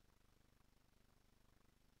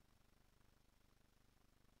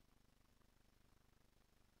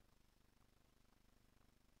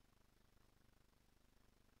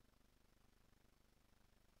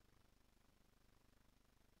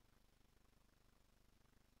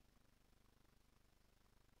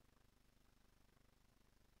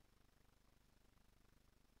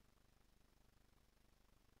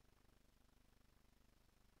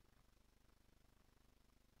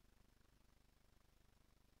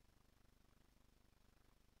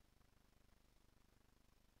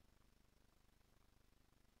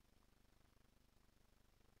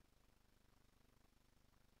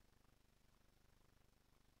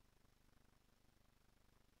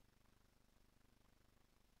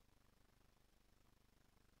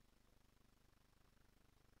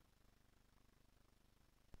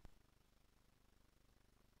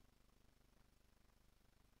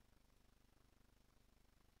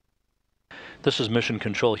 This is Mission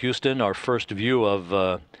Control Houston, our first view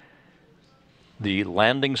of the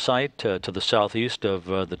landing site to the southeast of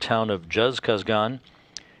the town of Kazakhstan.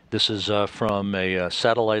 This is from a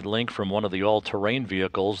satellite link from one of the all-terrain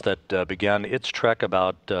vehicles that began its trek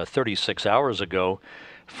about 36 hours ago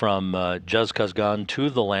from Kazakhstan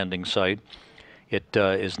to the landing site. It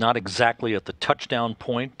is not exactly at the touchdown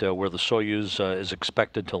point where the Soyuz is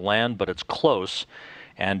expected to land, but it's close.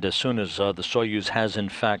 And as soon as the Soyuz has in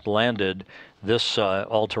fact landed, this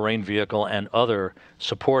all-terrain vehicle and other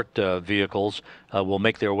support vehicles will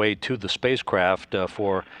make their way to the spacecraft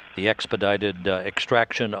for the expedited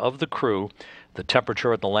extraction of the crew. The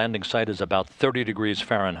temperature at the landing site is about 30 degrees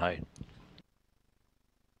Fahrenheit.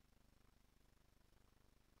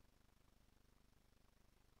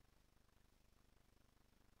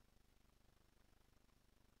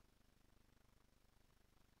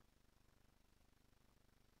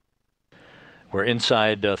 We're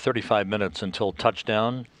inside 35 minutes until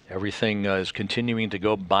touchdown. Everything is continuing to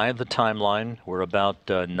go by the timeline. We're about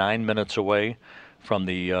 9 minutes away from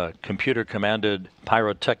the computer-commanded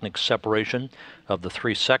pyrotechnic separation of the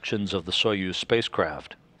 3 sections of the Soyuz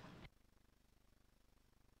spacecraft.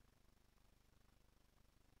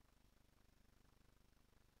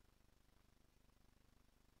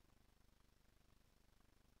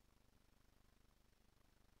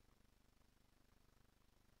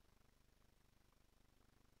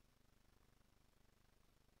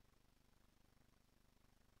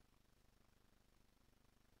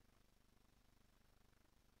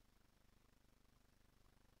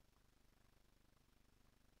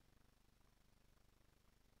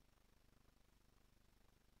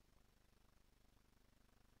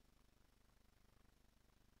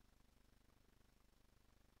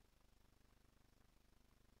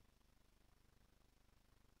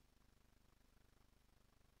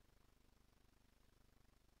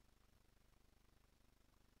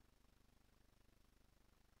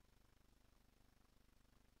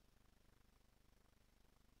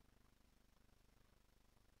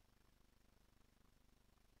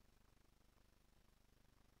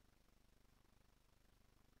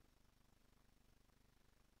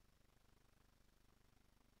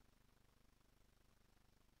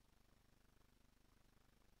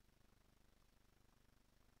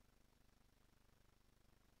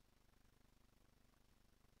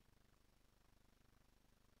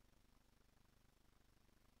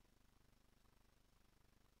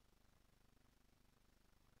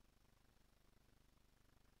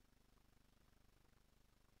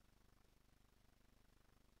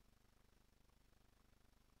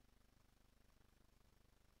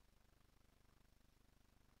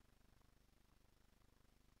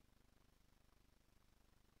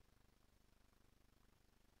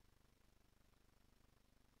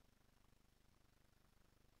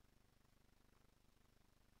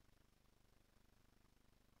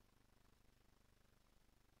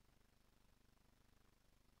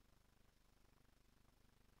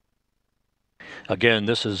 Again,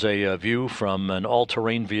 this is a view from an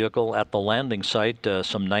all-terrain vehicle at the landing site,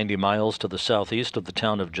 some 90 miles to the southeast of the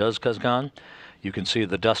town of Kazakhstan. You can see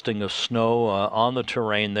the dusting of snow on the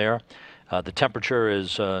terrain there. The temperature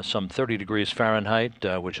is some 30 degrees Fahrenheit,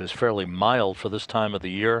 which is fairly mild for this time of the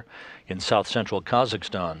year in south-central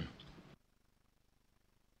Kazakhstan.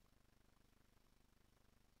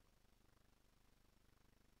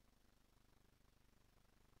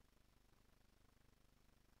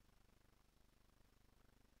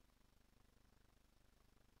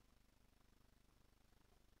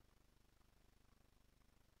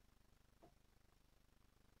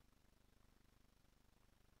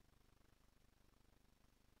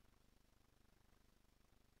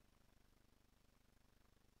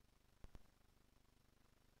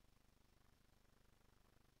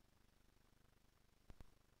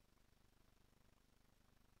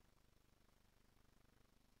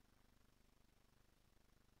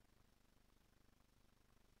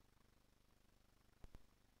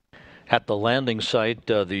 At the landing site,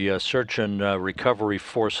 the search and recovery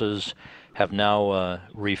forces have now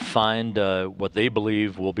refined what they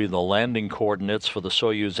believe will be the landing coordinates for the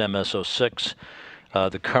Soyuz MS-06.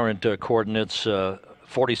 The current coordinates,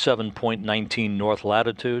 47.19 north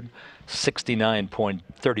latitude,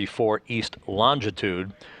 69.34 east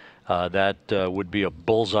longitude. That would be a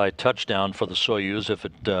bullseye touchdown for the Soyuz if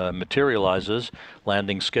it materializes.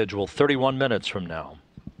 Landing schedule 31 minutes from now.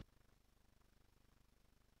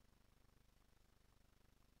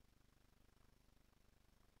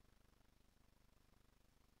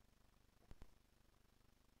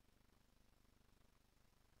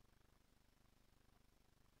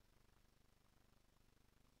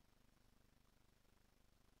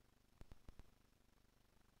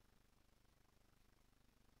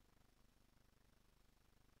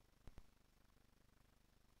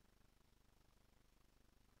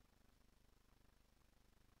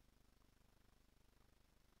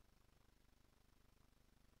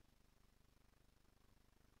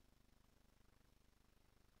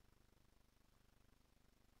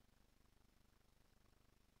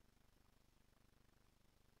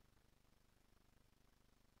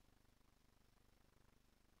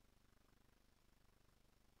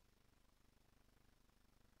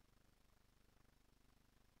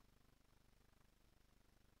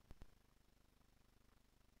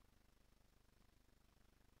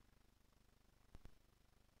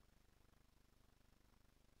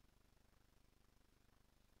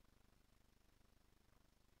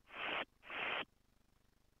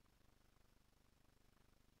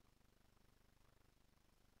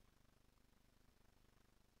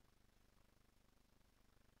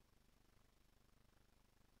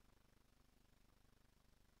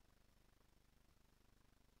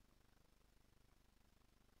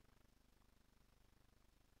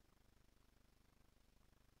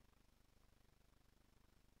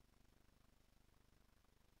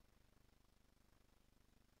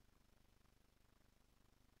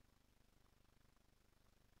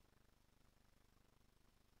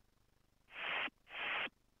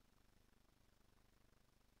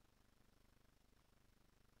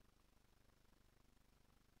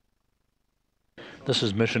 This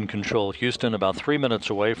is Mission Control Houston, about 3 minutes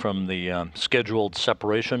away from the scheduled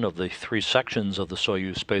separation of the 3 sections of the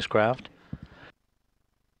Soyuz spacecraft.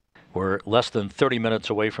 We're less than 30 minutes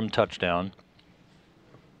away from touchdown.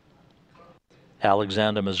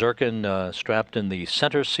 Alexander Misurkin strapped in the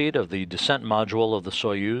center seat of the descent module of the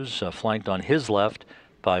Soyuz, flanked on his left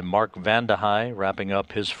by Mark Vande, wrapping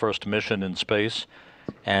up his first mission in space,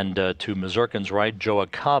 and to Misurkin's right, Joe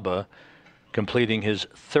Acaba, completing his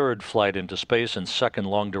 3rd flight into space and 2nd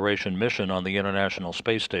long-duration mission on the International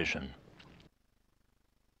Space Station.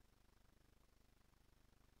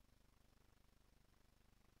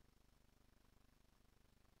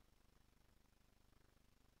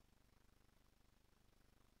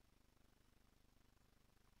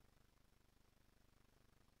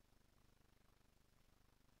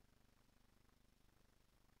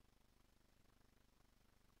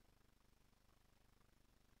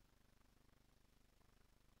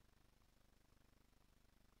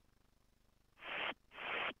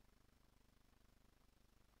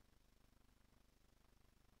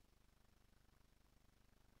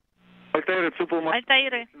 Altair,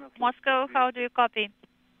 Moscow, how do you copy?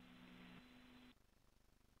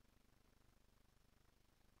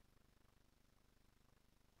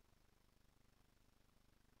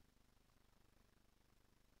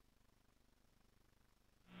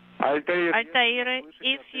 Altair,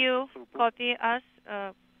 if you copy us,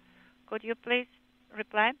 could you please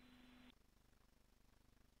reply?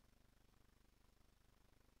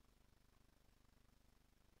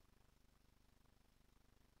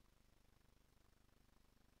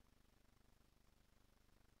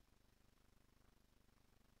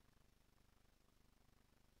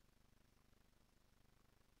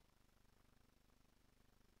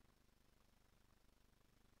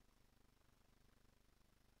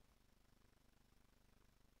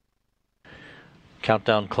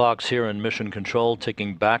 Countdown clocks here in Mission Control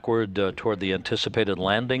ticking backward toward the anticipated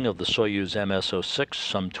landing of the Soyuz MS-06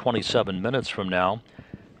 some 27 minutes from now.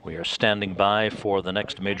 We are standing by for the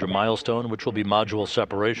next major milestone, which will be module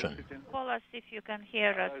separation. Call us if you can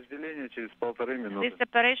hear us. This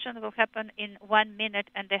separation will happen in 1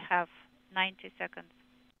 minute and a half, 90 seconds.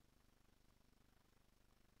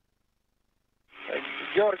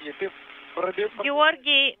 Georgi, the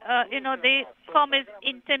com is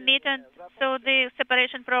intermittent, so the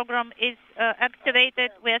separation program is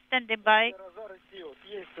activated. We are standing by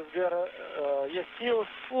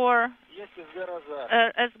for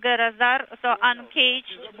Sgarazar, so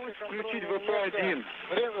uncaged.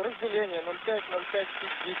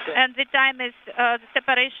 And the time is, the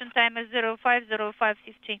separation time is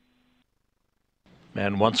 05:05:50.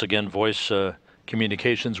 And once again, voice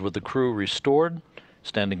communications with the crew restored.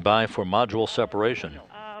 Standing by for module separation.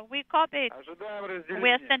 We copied. We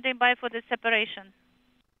are standing by for the separation.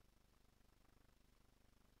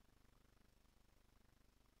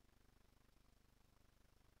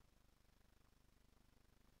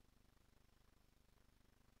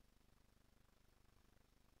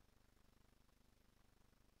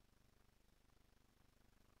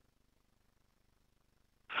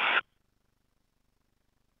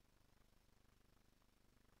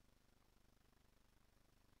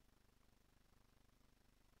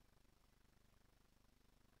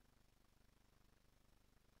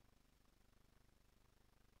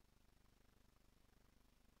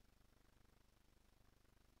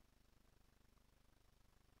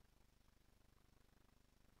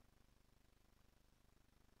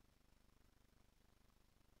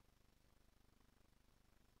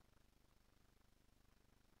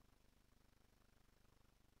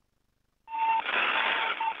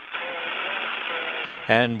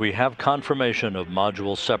 And we have confirmation of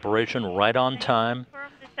module separation right on time.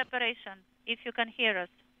 Confirm the separation, if you can hear us.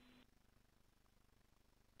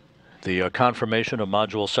 The confirmation of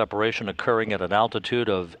module separation occurring at an altitude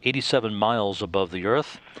of 87 miles above the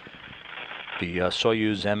Earth. The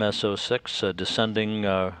Soyuz MS-06 descending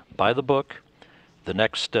by the book. The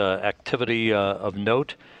next activity of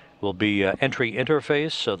note will be entry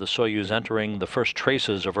interface, the Soyuz entering the first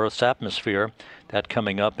traces of Earth's atmosphere. That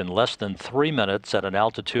coming up in less than 3 minutes at an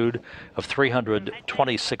altitude of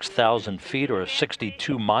 326,000 feet or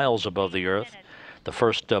 62 miles above the Earth. The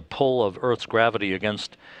first pull of Earth's gravity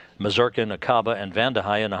against Misurkin, Acaba, and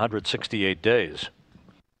Vande in 168 days.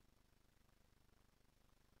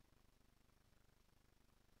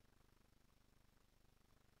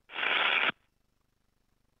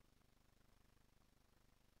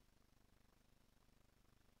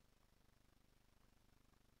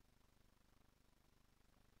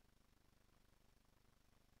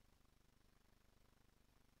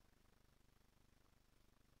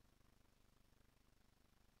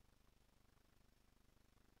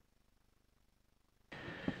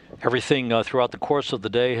 Everything throughout the course of the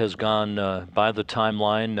day has gone by the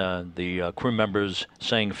timeline. The crew members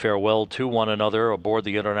saying farewell to one another aboard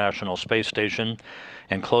the International Space Station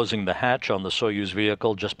and closing the hatch on the Soyuz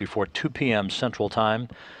vehicle just before 2 p.m. Central Time.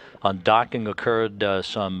 Undocking occurred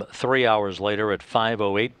some 3 hours later at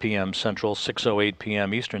 5:08 p.m. Central, 6:08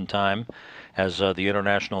 p.m. Eastern Time, as the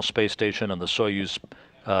International Space Station and the Soyuz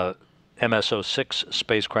MS-06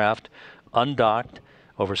 spacecraft undocked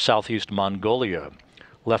over southeast Mongolia.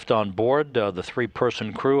 Left on board the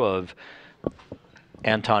 3-person crew of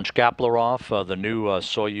Anton Shkaplerov, the new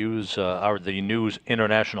Soyuz, or the new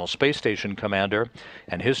International Space Station commander,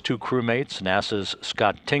 and his 2 crewmates, NASA's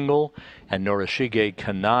Scott Tingle and Norishige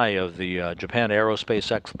Kanai of the Japan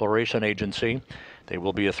Aerospace Exploration Agency. They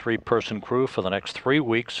will be a 3-person crew for the next 3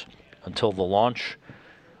 weeks until the launch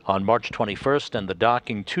on March 21st and the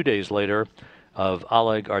docking 2 days later of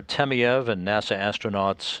Oleg Artemyev and NASA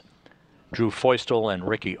astronauts Drew Feustel and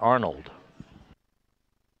Ricky Arnold.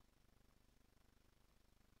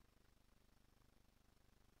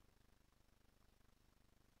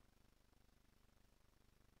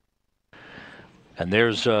 And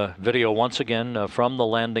there's video once again from the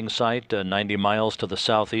landing site, 90 miles to the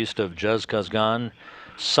southeast of Zhezkazgan.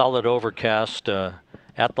 Solid overcast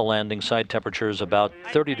at the landing site. Temperatures about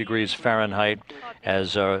 30 degrees Fahrenheit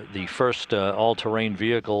as the first all-terrain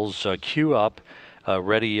vehicles queue up,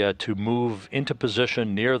 ready to move into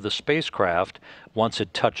position near the spacecraft once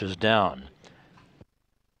it touches down.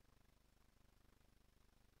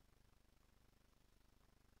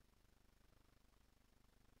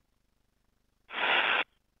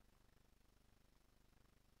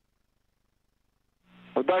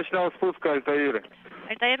 Удачного спуска, Альтаир.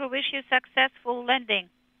 Altair, we wish you successful landing.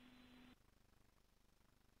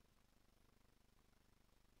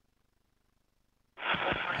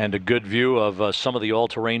 And a good view of some of the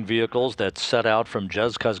all-terrain vehicles that set out from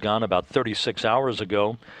Zhezkazgan about 36 hours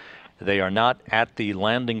ago. They are not at the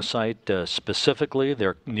landing site specifically.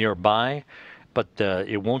 They're nearby, but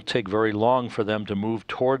it won't take very long for them to move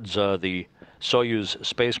towards the Soyuz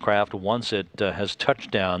spacecraft once it has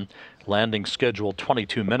touched down. Landing scheduled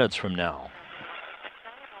 22 minutes from now.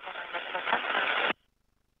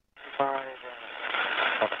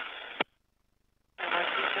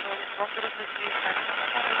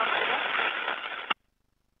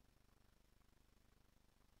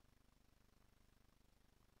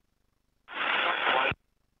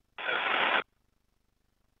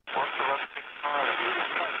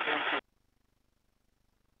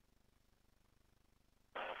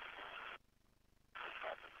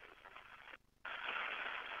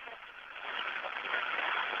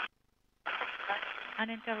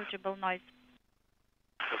 Unintelligible noise.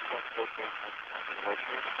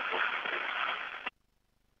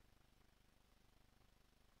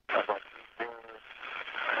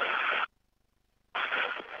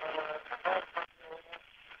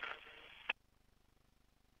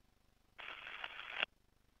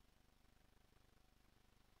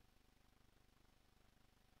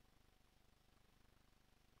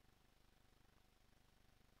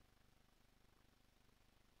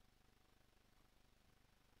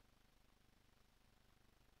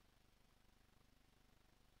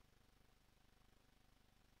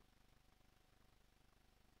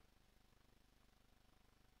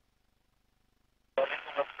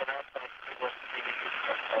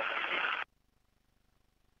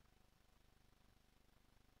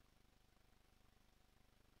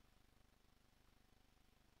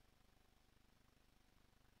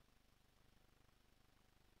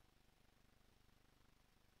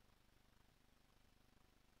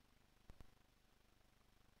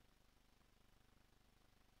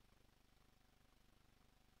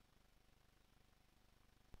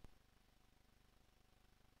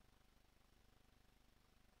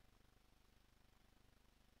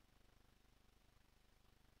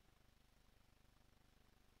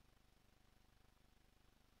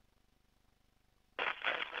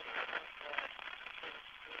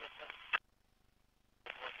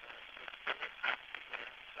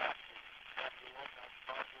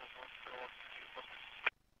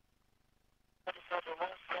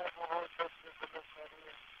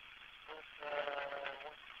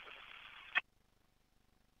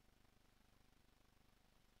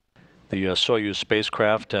 The Soyuz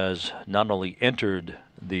spacecraft has not only entered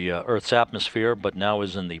the Earth's atmosphere, but now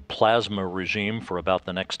is in the plasma regime for about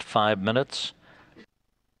the next 5 minutes.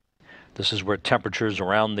 This is where temperatures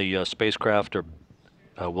around the spacecraft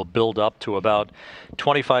will build up to about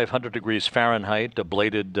 2,500 degrees Fahrenheit,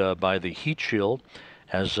 ablated by the heat shield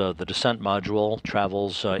as the descent module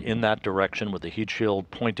travels in that direction with the heat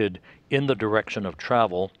shield pointed in the direction of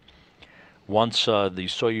travel. Once the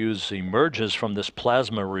Soyuz emerges from this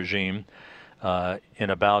plasma regime in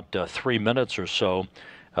about 3 minutes or so,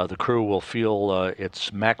 the crew will feel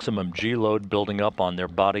its maximum G load building up on their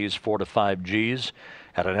bodies, 4 to 5 Gs,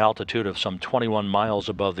 at an altitude of some 21 miles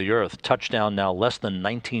above the Earth. Touchdown now less than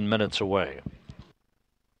 19 minutes away.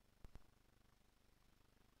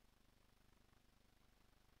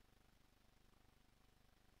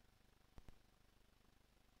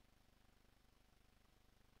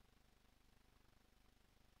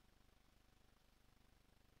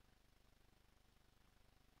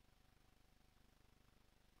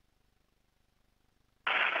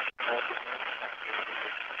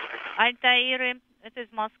 Altair, it is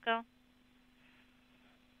Moscow.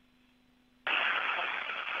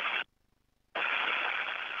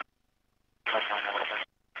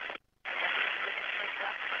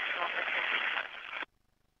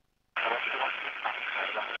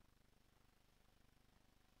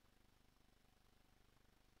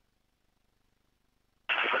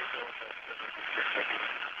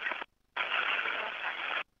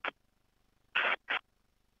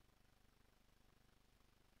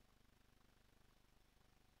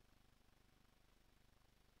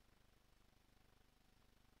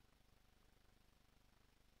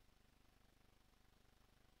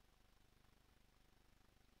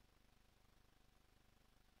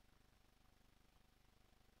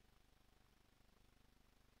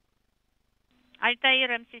 Altair,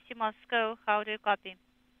 MCC Moscow, how do you copy?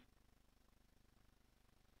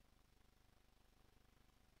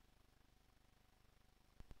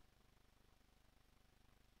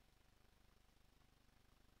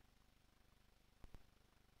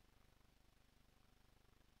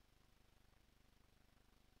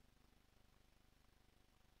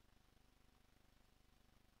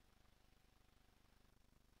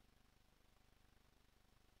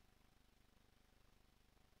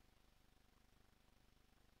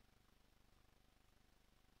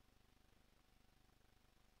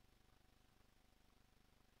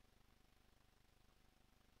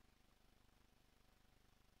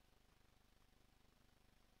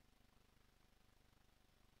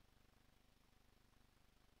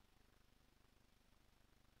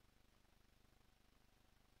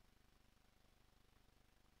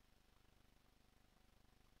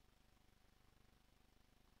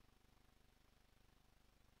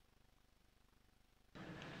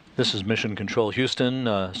 This is Mission Control Houston,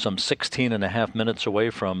 some 16.5 minutes away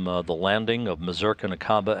from the landing of Misurkin,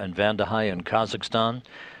 Acaba, and Vande in Kazakhstan.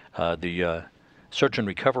 The search and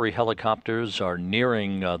recovery helicopters are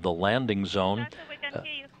nearing the landing zone. We can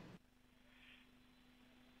hear you.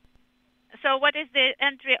 So what is the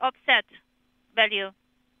entry offset value?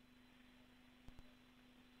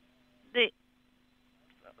 The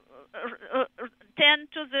 10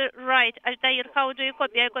 to the right. Altair, how do you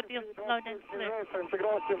copy? I copy loud and clear.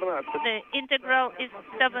 The integral is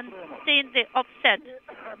 17, the offset.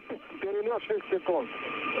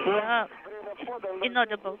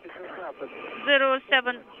 Inaudible. 0,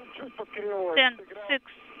 7, 10,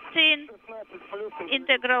 16,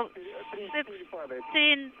 integral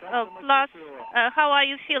 16 plus. How are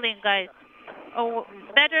you feeling, guys? Oh,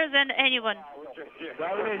 better than anyone.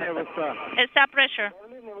 Pressure.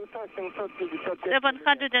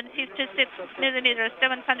 756 millimeters,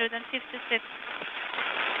 756.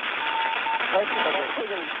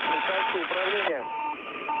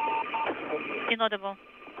 Inaudible.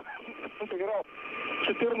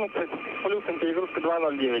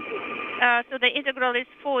 So the integral is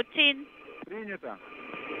 14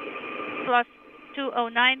 plus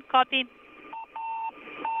 209. Copy.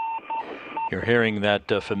 You're hearing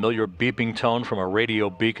that familiar beeping tone from a radio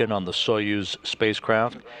beacon on the Soyuz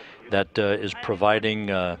spacecraft that is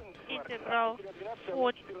providing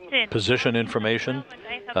position information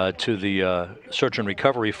to the search and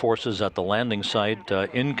recovery forces at the landing site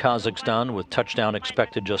in Kazakhstan, with touchdown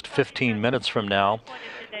expected just 15 minutes from now.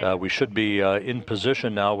 We should be in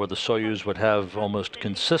position now where the Soyuz would have almost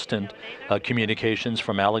consistent communications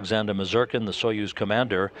from Alexander Misurkin, the Soyuz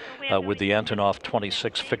commander, with the Antonov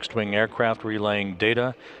 26 fixed-wing aircraft relaying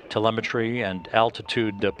data, telemetry, and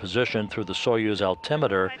altitude position through the Soyuz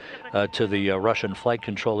altimeter to the Russian flight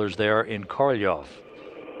controllers there in Korolyov.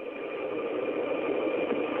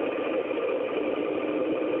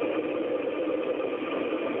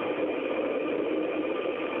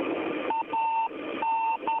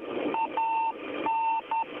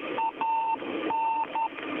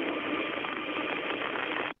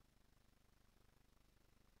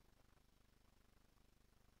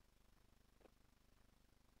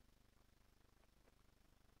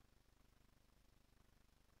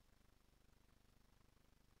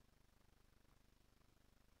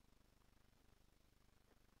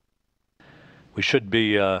 We should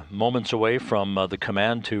be moments away from the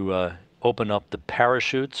command to open up the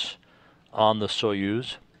parachutes on the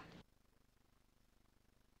Soyuz.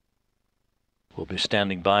 We'll be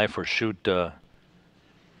standing by for chute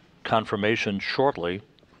confirmation shortly.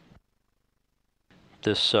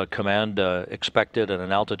 This command expected at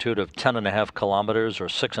an altitude of 10.5 kilometers or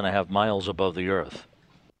 6.5 miles above the Earth.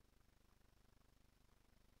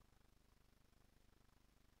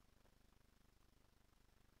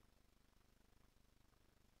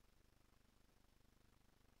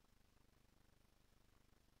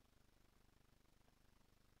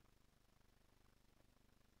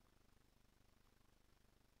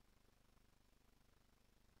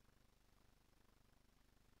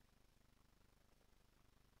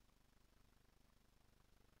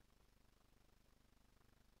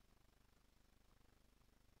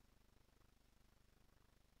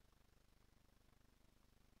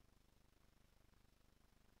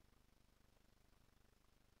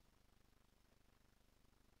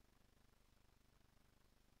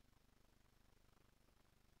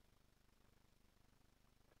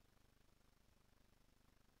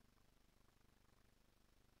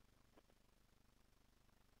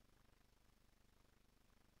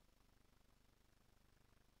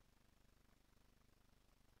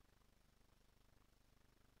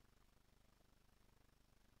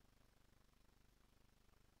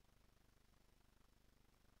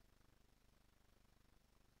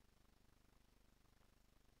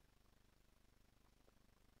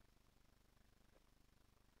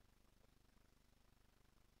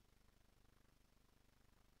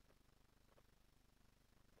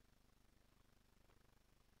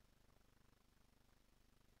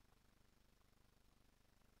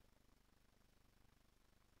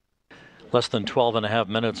 Less than 12.5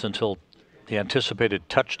 minutes until the anticipated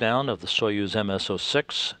touchdown of the Soyuz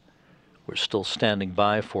MS-06. We're still standing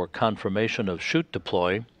by for confirmation of chute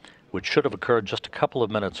deploy, which should have occurred just a couple of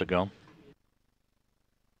minutes ago.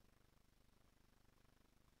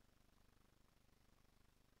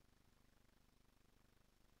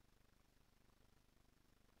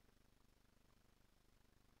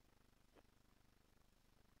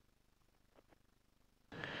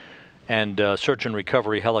 And search and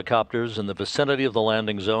recovery helicopters in the vicinity of the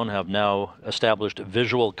landing zone have now established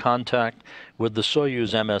visual contact with the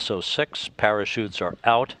Soyuz MS-06. Parachutes are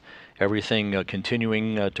out. Everything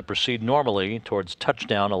continuing to proceed normally towards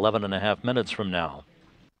touchdown 11.5 minutes from now.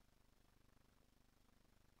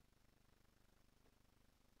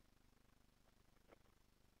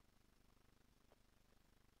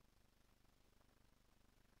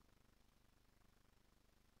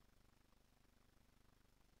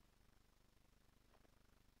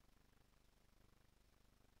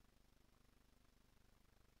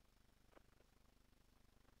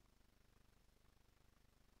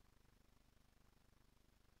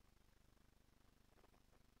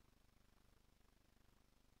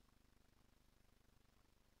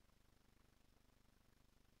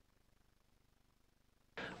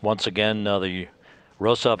 Once again, the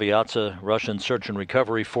Rosaviatsa Russian search and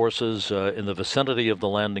recovery forces in the vicinity of the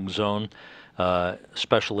landing zone,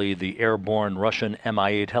 especially the airborne Russian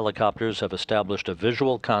Mi-8 helicopters, have established a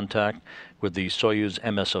visual contact with the Soyuz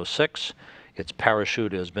MS-06. Its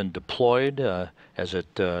parachute has been deployed as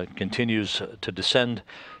it continues to descend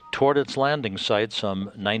toward its landing site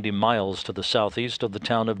some 90 miles to the southeast of the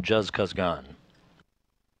town of Kazakhstan.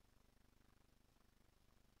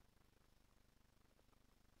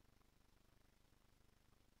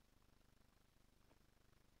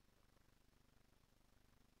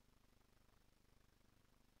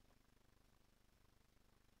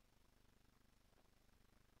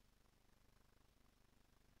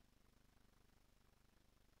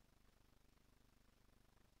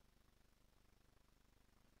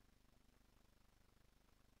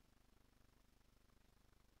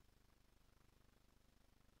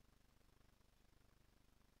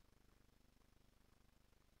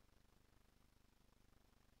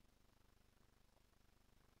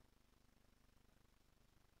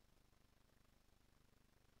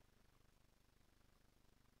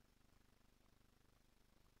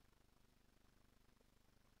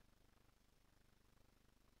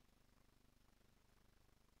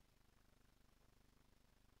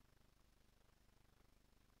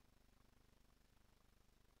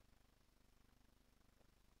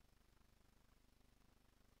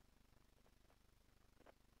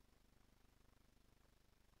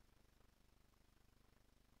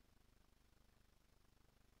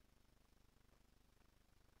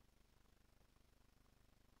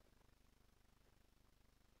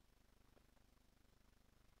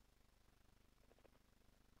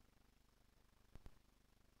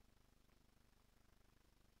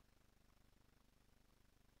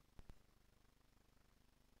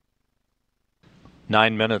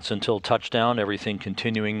 9 minutes until touchdown, everything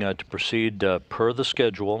continuing to proceed per the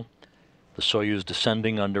schedule. The Soyuz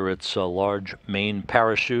descending under its large main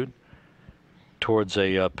parachute towards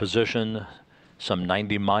a position some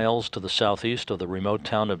 90 miles to the southeast of the remote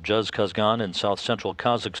town of Kazakhstan in south-central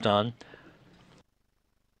Kazakhstan.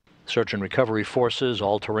 Search and recovery forces,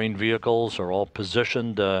 all-terrain vehicles are all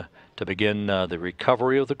positioned to begin the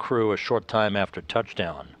recovery of the crew a short time after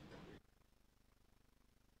touchdown.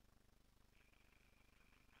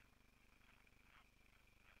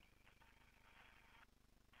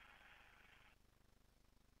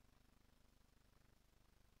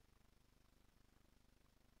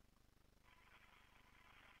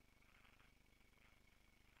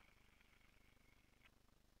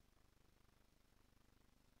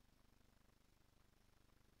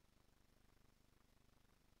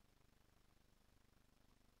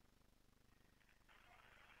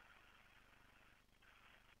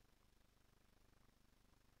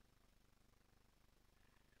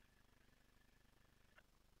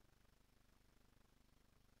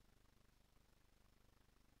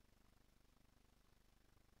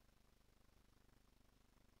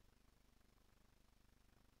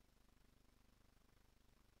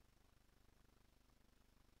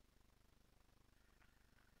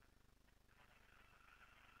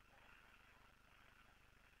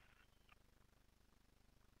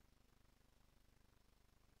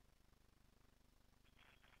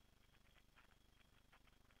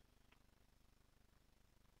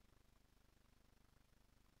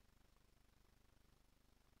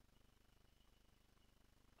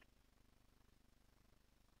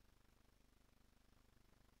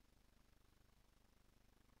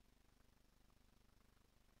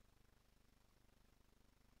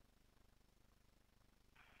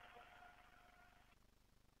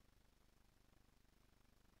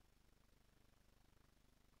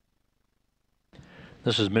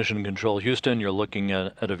 This is Mission Control Houston. You're looking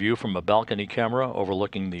at a view from a balcony camera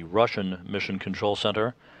overlooking the Russian Mission Control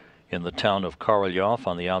Center in the town of Korolyov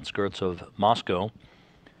on the outskirts of Moscow.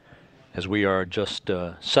 As we are just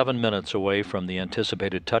 7 minutes away from the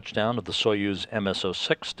anticipated touchdown of the Soyuz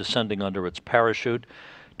MS-06 descending under its parachute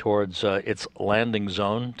towards its landing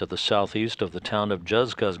zone to the southeast of the town of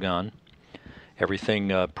Kazakhstan. Everything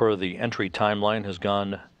per the entry timeline has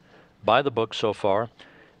gone by the book so far,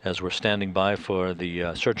 as we're standing by for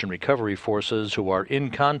the search and recovery forces who are in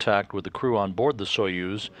contact with the crew on board the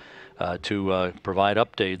Soyuz to provide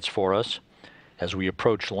updates for us as we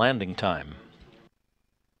approach landing time.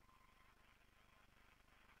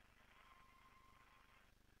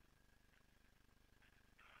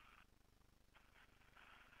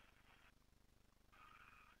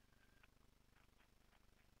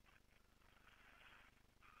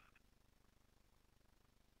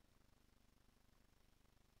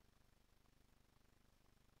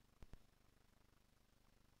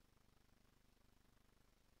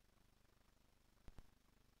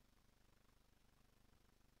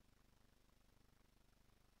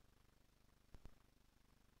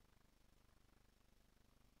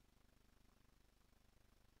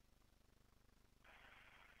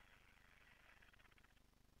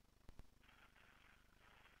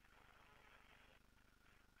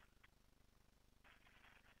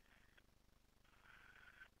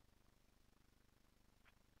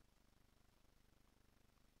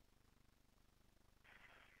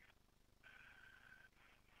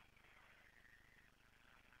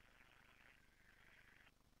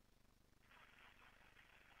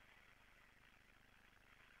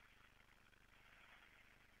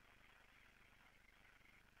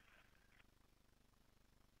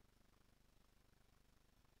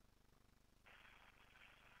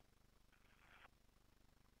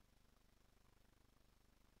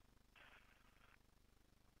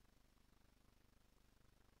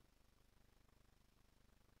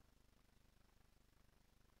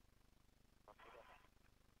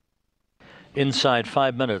 Inside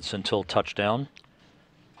 5 minutes until touchdown.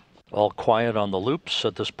 All quiet on the loops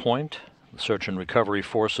at this point. The search and recovery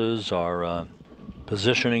forces are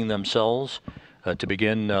positioning themselves to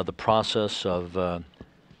begin the process of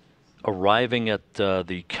arriving at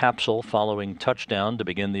the capsule following touchdown to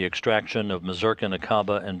begin the extraction of Misurkin,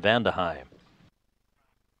 Acaba, and Vande.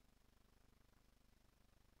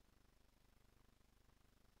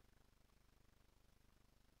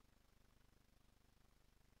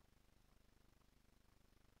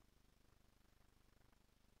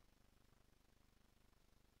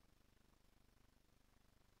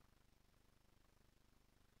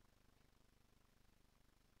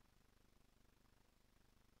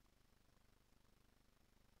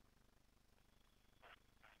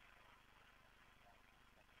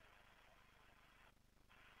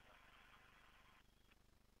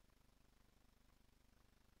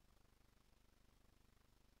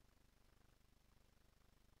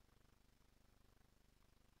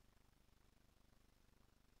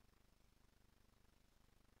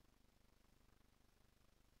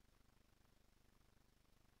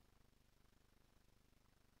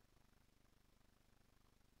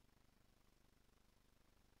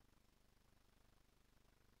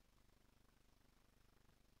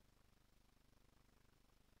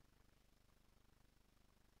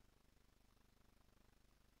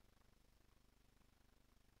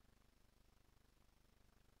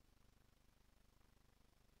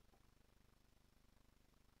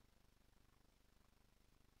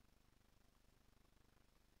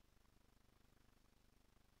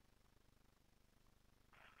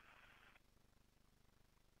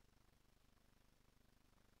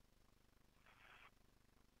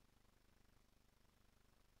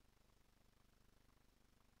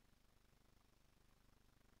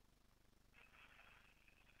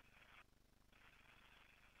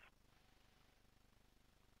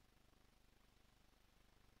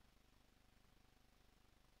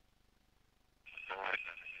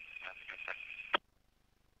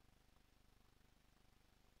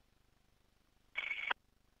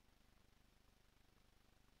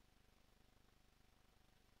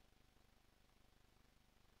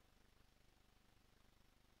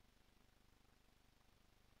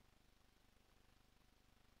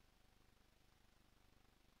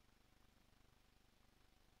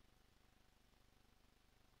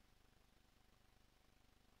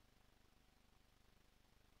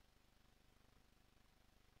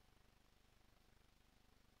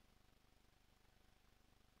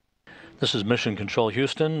 This is Mission Control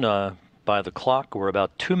Houston. By the clock, we're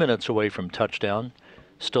about 2 minutes away from touchdown.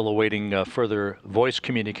 Still awaiting further voice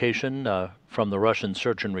communication from the Russian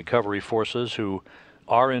search and recovery forces, who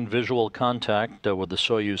are in visual contact with the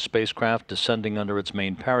Soyuz spacecraft descending under its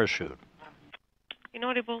main parachute.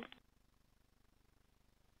 Inaudible.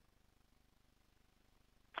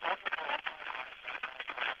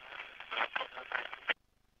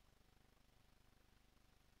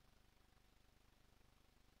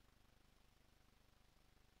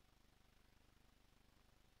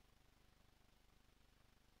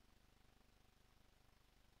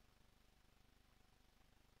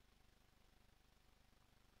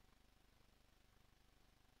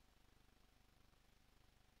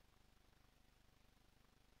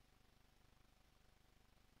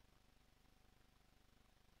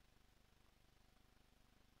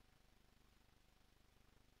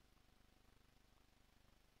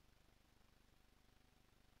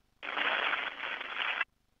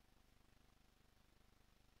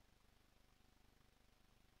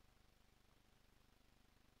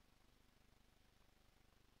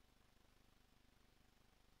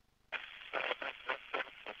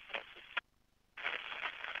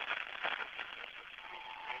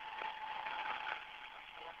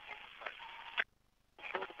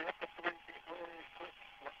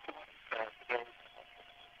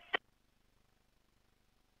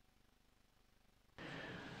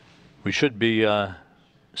 We should be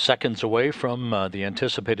seconds away from the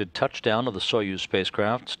anticipated touchdown of the Soyuz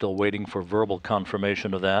spacecraft. Still waiting for verbal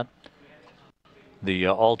confirmation of that. The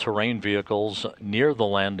all-terrain vehicles near the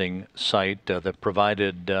landing site that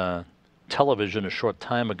provided television a short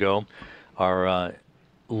time ago are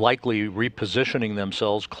likely repositioning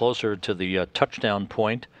themselves closer to the touchdown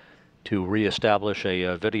point to reestablish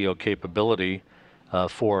a video capability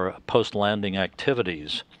for post-landing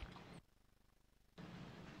activities.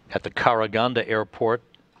 At the Karaganda airport,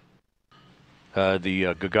 the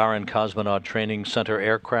Gagarin Cosmonaut Training Center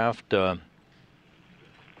aircraft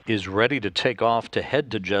is ready to take off to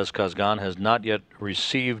head to Zhezkazgan, has not yet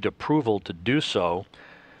received approval to do so,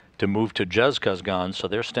 to move to Zhezkazgan, so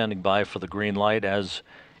they're standing by for the green light, as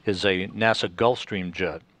is a NASA Gulfstream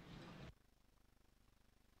jet.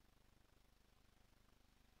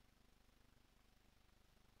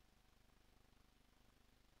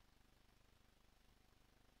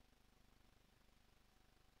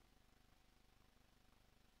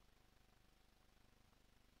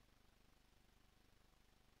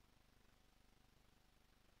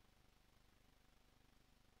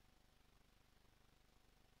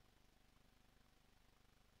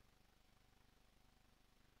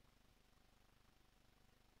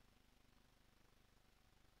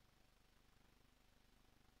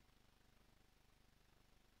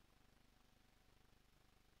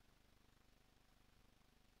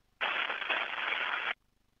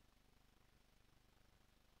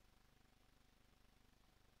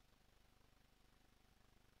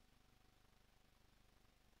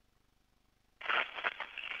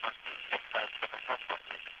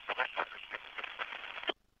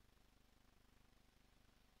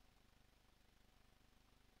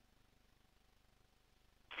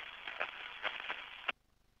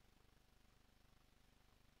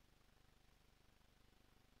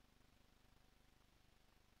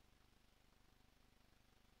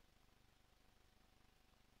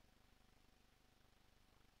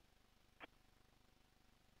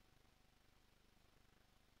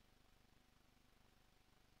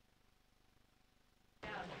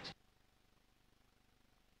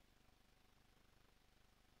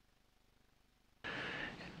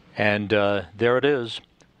 And there it is,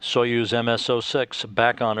 Soyuz MS-06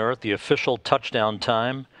 back on Earth. The official touchdown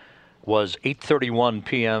time was 8:31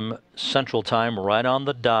 p.m. Central Time, right on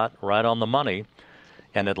the dot, right on the money,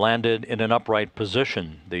 and it landed in an upright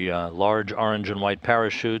position. The large orange and white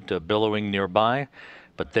parachute billowing nearby,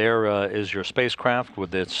 but there is your spacecraft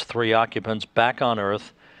with its 3 occupants back on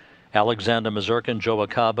Earth: Alexander Misurkin, Joe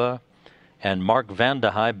Acaba, and Mark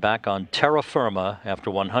Vande back on terra firma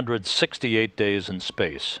after 168 days in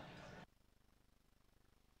space.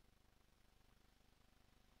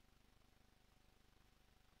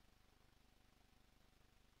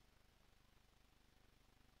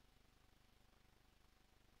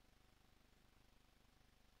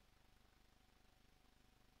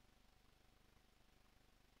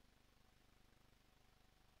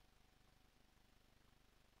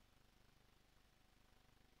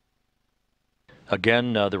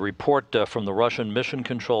 Again, the report from the Russian Mission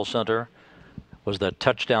Control Center was that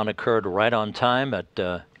touchdown occurred right on time at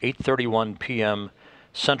 8:31 p.m.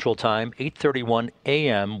 Central Time, 8:31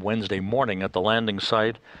 a.m. Wednesday morning at the landing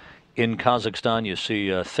site In Kazakhstan, you see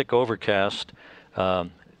a thick overcast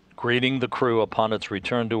greeting the crew upon its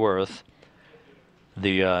return to Earth.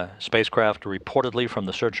 The spacecraft, reportedly from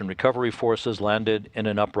the search and recovery forces, landed in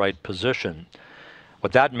an upright position.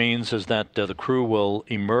 What that means is that the crew will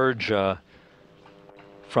emerge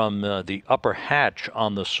from the upper hatch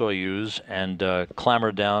on the Soyuz and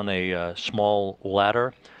clamber down a small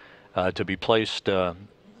ladder to be placed,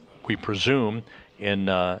 we presume, in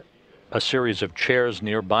a series of chairs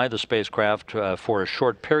nearby the spacecraft for a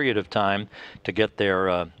short period of time to get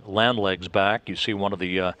their land legs back. You see one of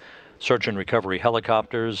the search and recovery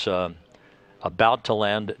helicopters about to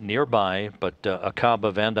land nearby, but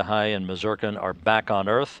Acaba, Vande, and Misurkin are back on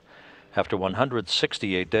Earth after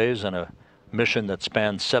 168 days and a mission that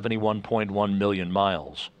spans 71.1 million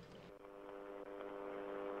miles.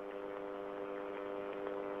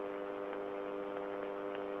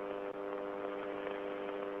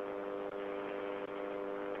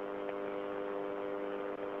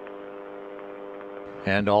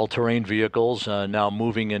 And all-terrain vehicles now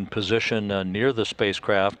moving in position near the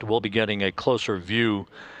spacecraft. We'll be getting a closer view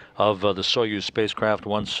of the Soyuz spacecraft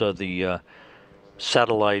once the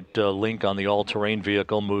satellite link on the all-terrain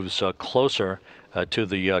vehicle moves closer to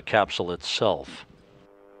the capsule itself.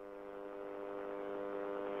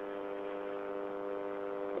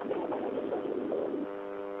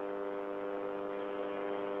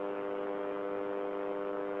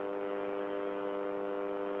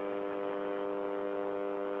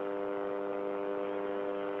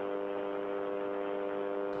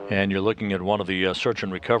 And you're looking at one of the search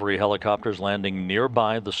and recovery helicopters landing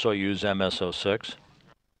nearby the Soyuz MS-06.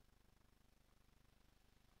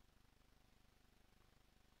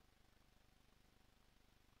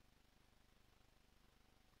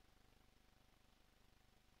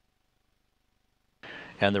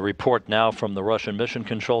 And the report now from the Russian Mission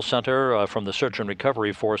Control Center from the search and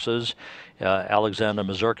recovery forces, Alexander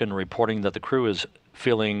Misurkin reporting that the crew is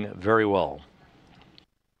feeling very well.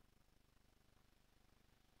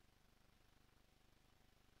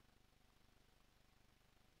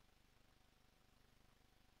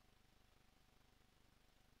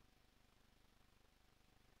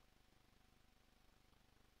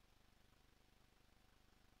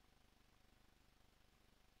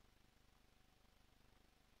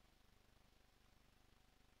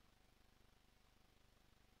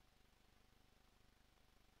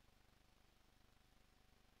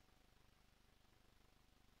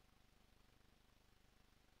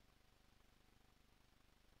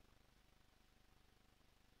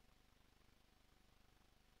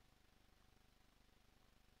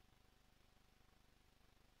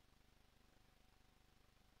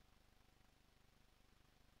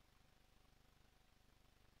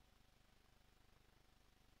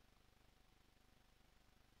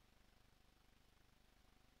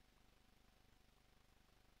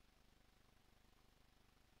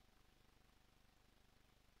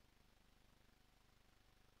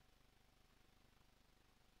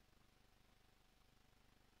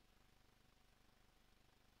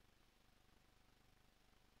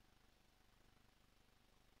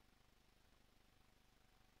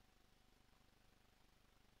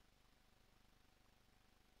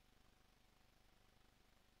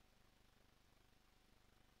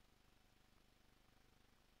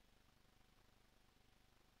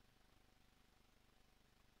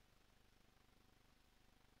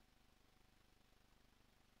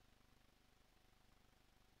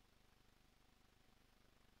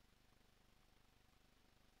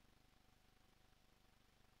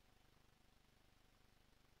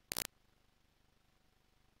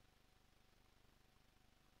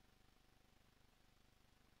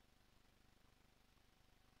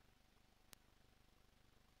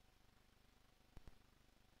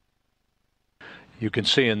 You can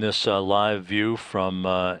see in this live view from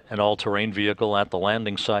an all-terrain vehicle at the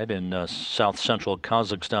landing site in south-central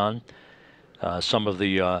Kazakhstan. Some of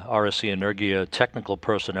the RSC Energia technical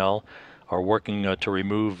personnel are working to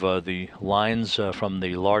remove the lines from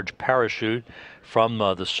the large parachute from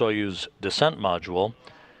the Soyuz descent module.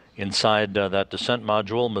 Inside that descent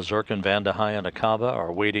module, Misurkin, Vande, and Acaba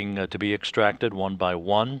are waiting to be extracted one by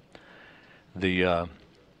one.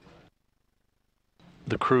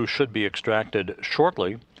 The crew should be extracted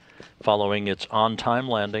shortly following its on-time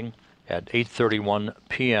landing at 8:31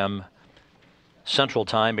 p.m. Central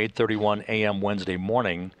Time, 8:31 a.m. Wednesday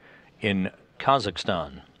morning in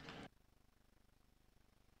Kazakhstan.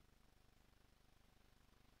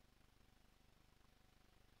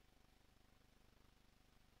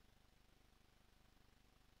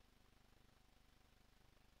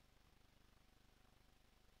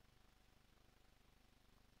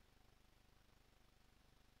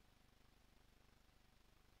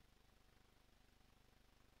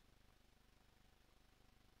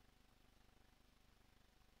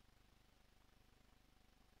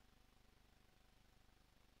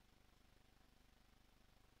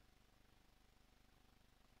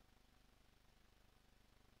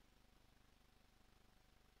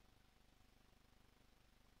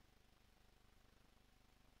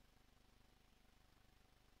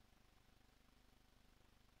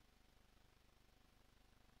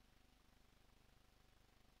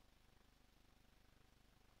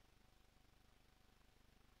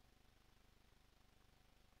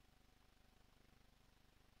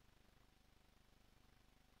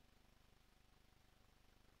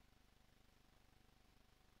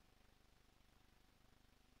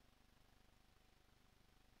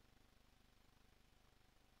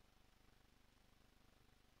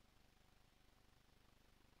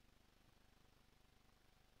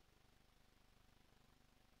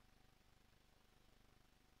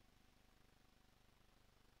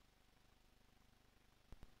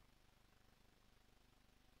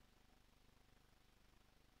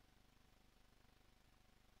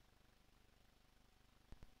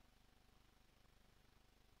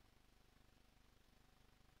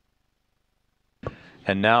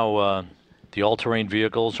 And now the all-terrain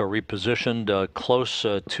vehicles are repositioned close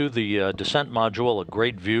to the descent module. A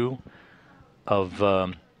great view of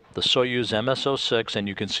the Soyuz MS-06, and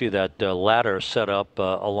you can see that ladder set up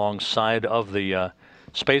alongside of the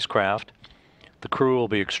spacecraft. The crew will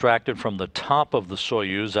be extracted from the top of the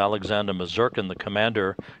Soyuz. Alexander Misurkin, the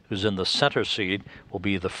commander, who's in the center seat, will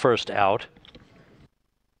be the first out.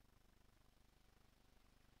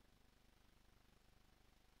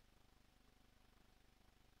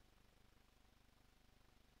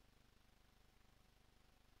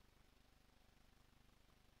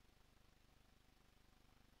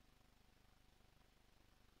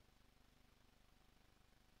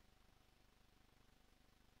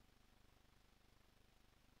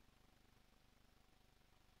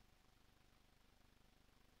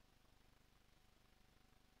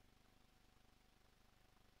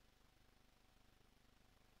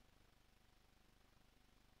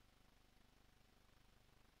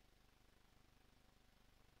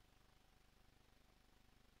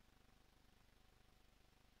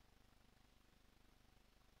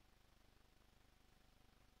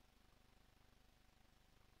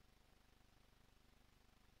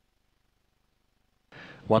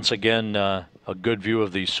 Once again, a good view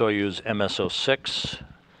of the Soyuz MS-06.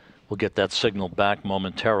 We'll get that signal back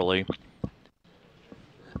momentarily.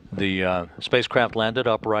 The spacecraft landed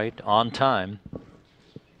upright on time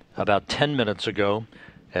about 10 minutes ago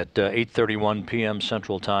at 8:31 p.m.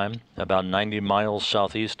 Central Time, about 90 miles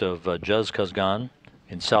southeast of Kazakhstan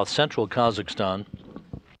in south-central Kazakhstan.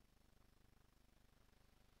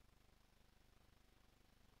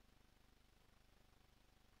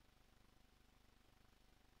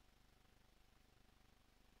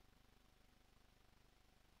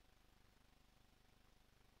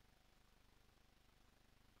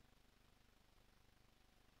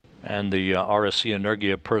 And the RSC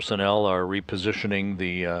Energia personnel are repositioning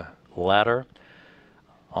the ladder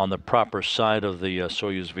on the proper side of the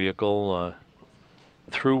Soyuz vehicle,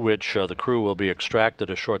 through which the crew will be extracted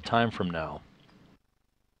a short time from now.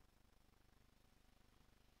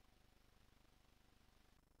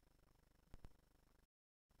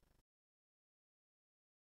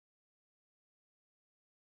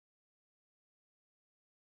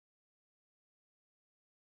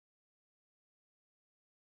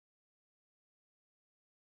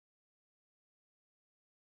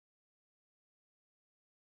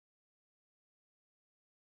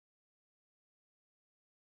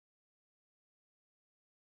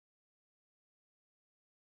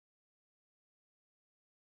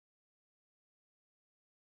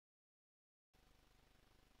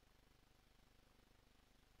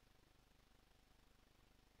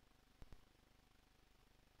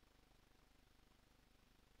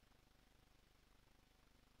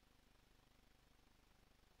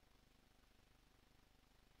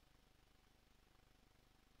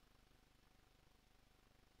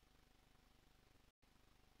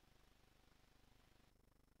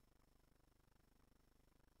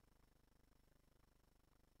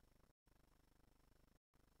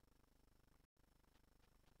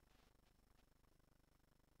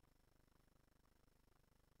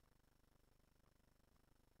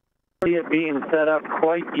 It being set up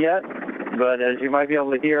quite yet, but as you might be able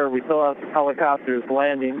to hear, we still have helicopters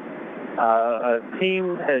landing. A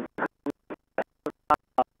team has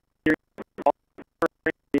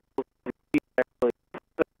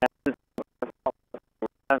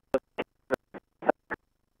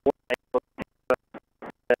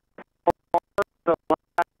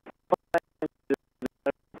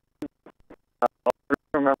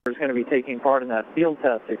is going to be taking part in that field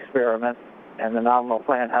test experiment. And the nominal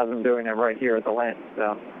plan has them doing it right here at the landing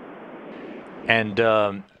zone. And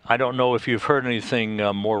I don't know if you've heard anything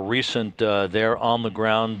more recent there on the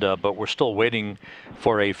ground, but we're still waiting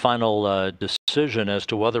for a final decision as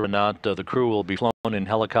to whether or not the crew will be flown in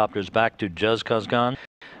helicopters back to Kazakhstan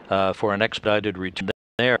for an expedited return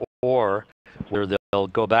there, or where they'll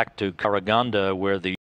go back to Karaganda, where the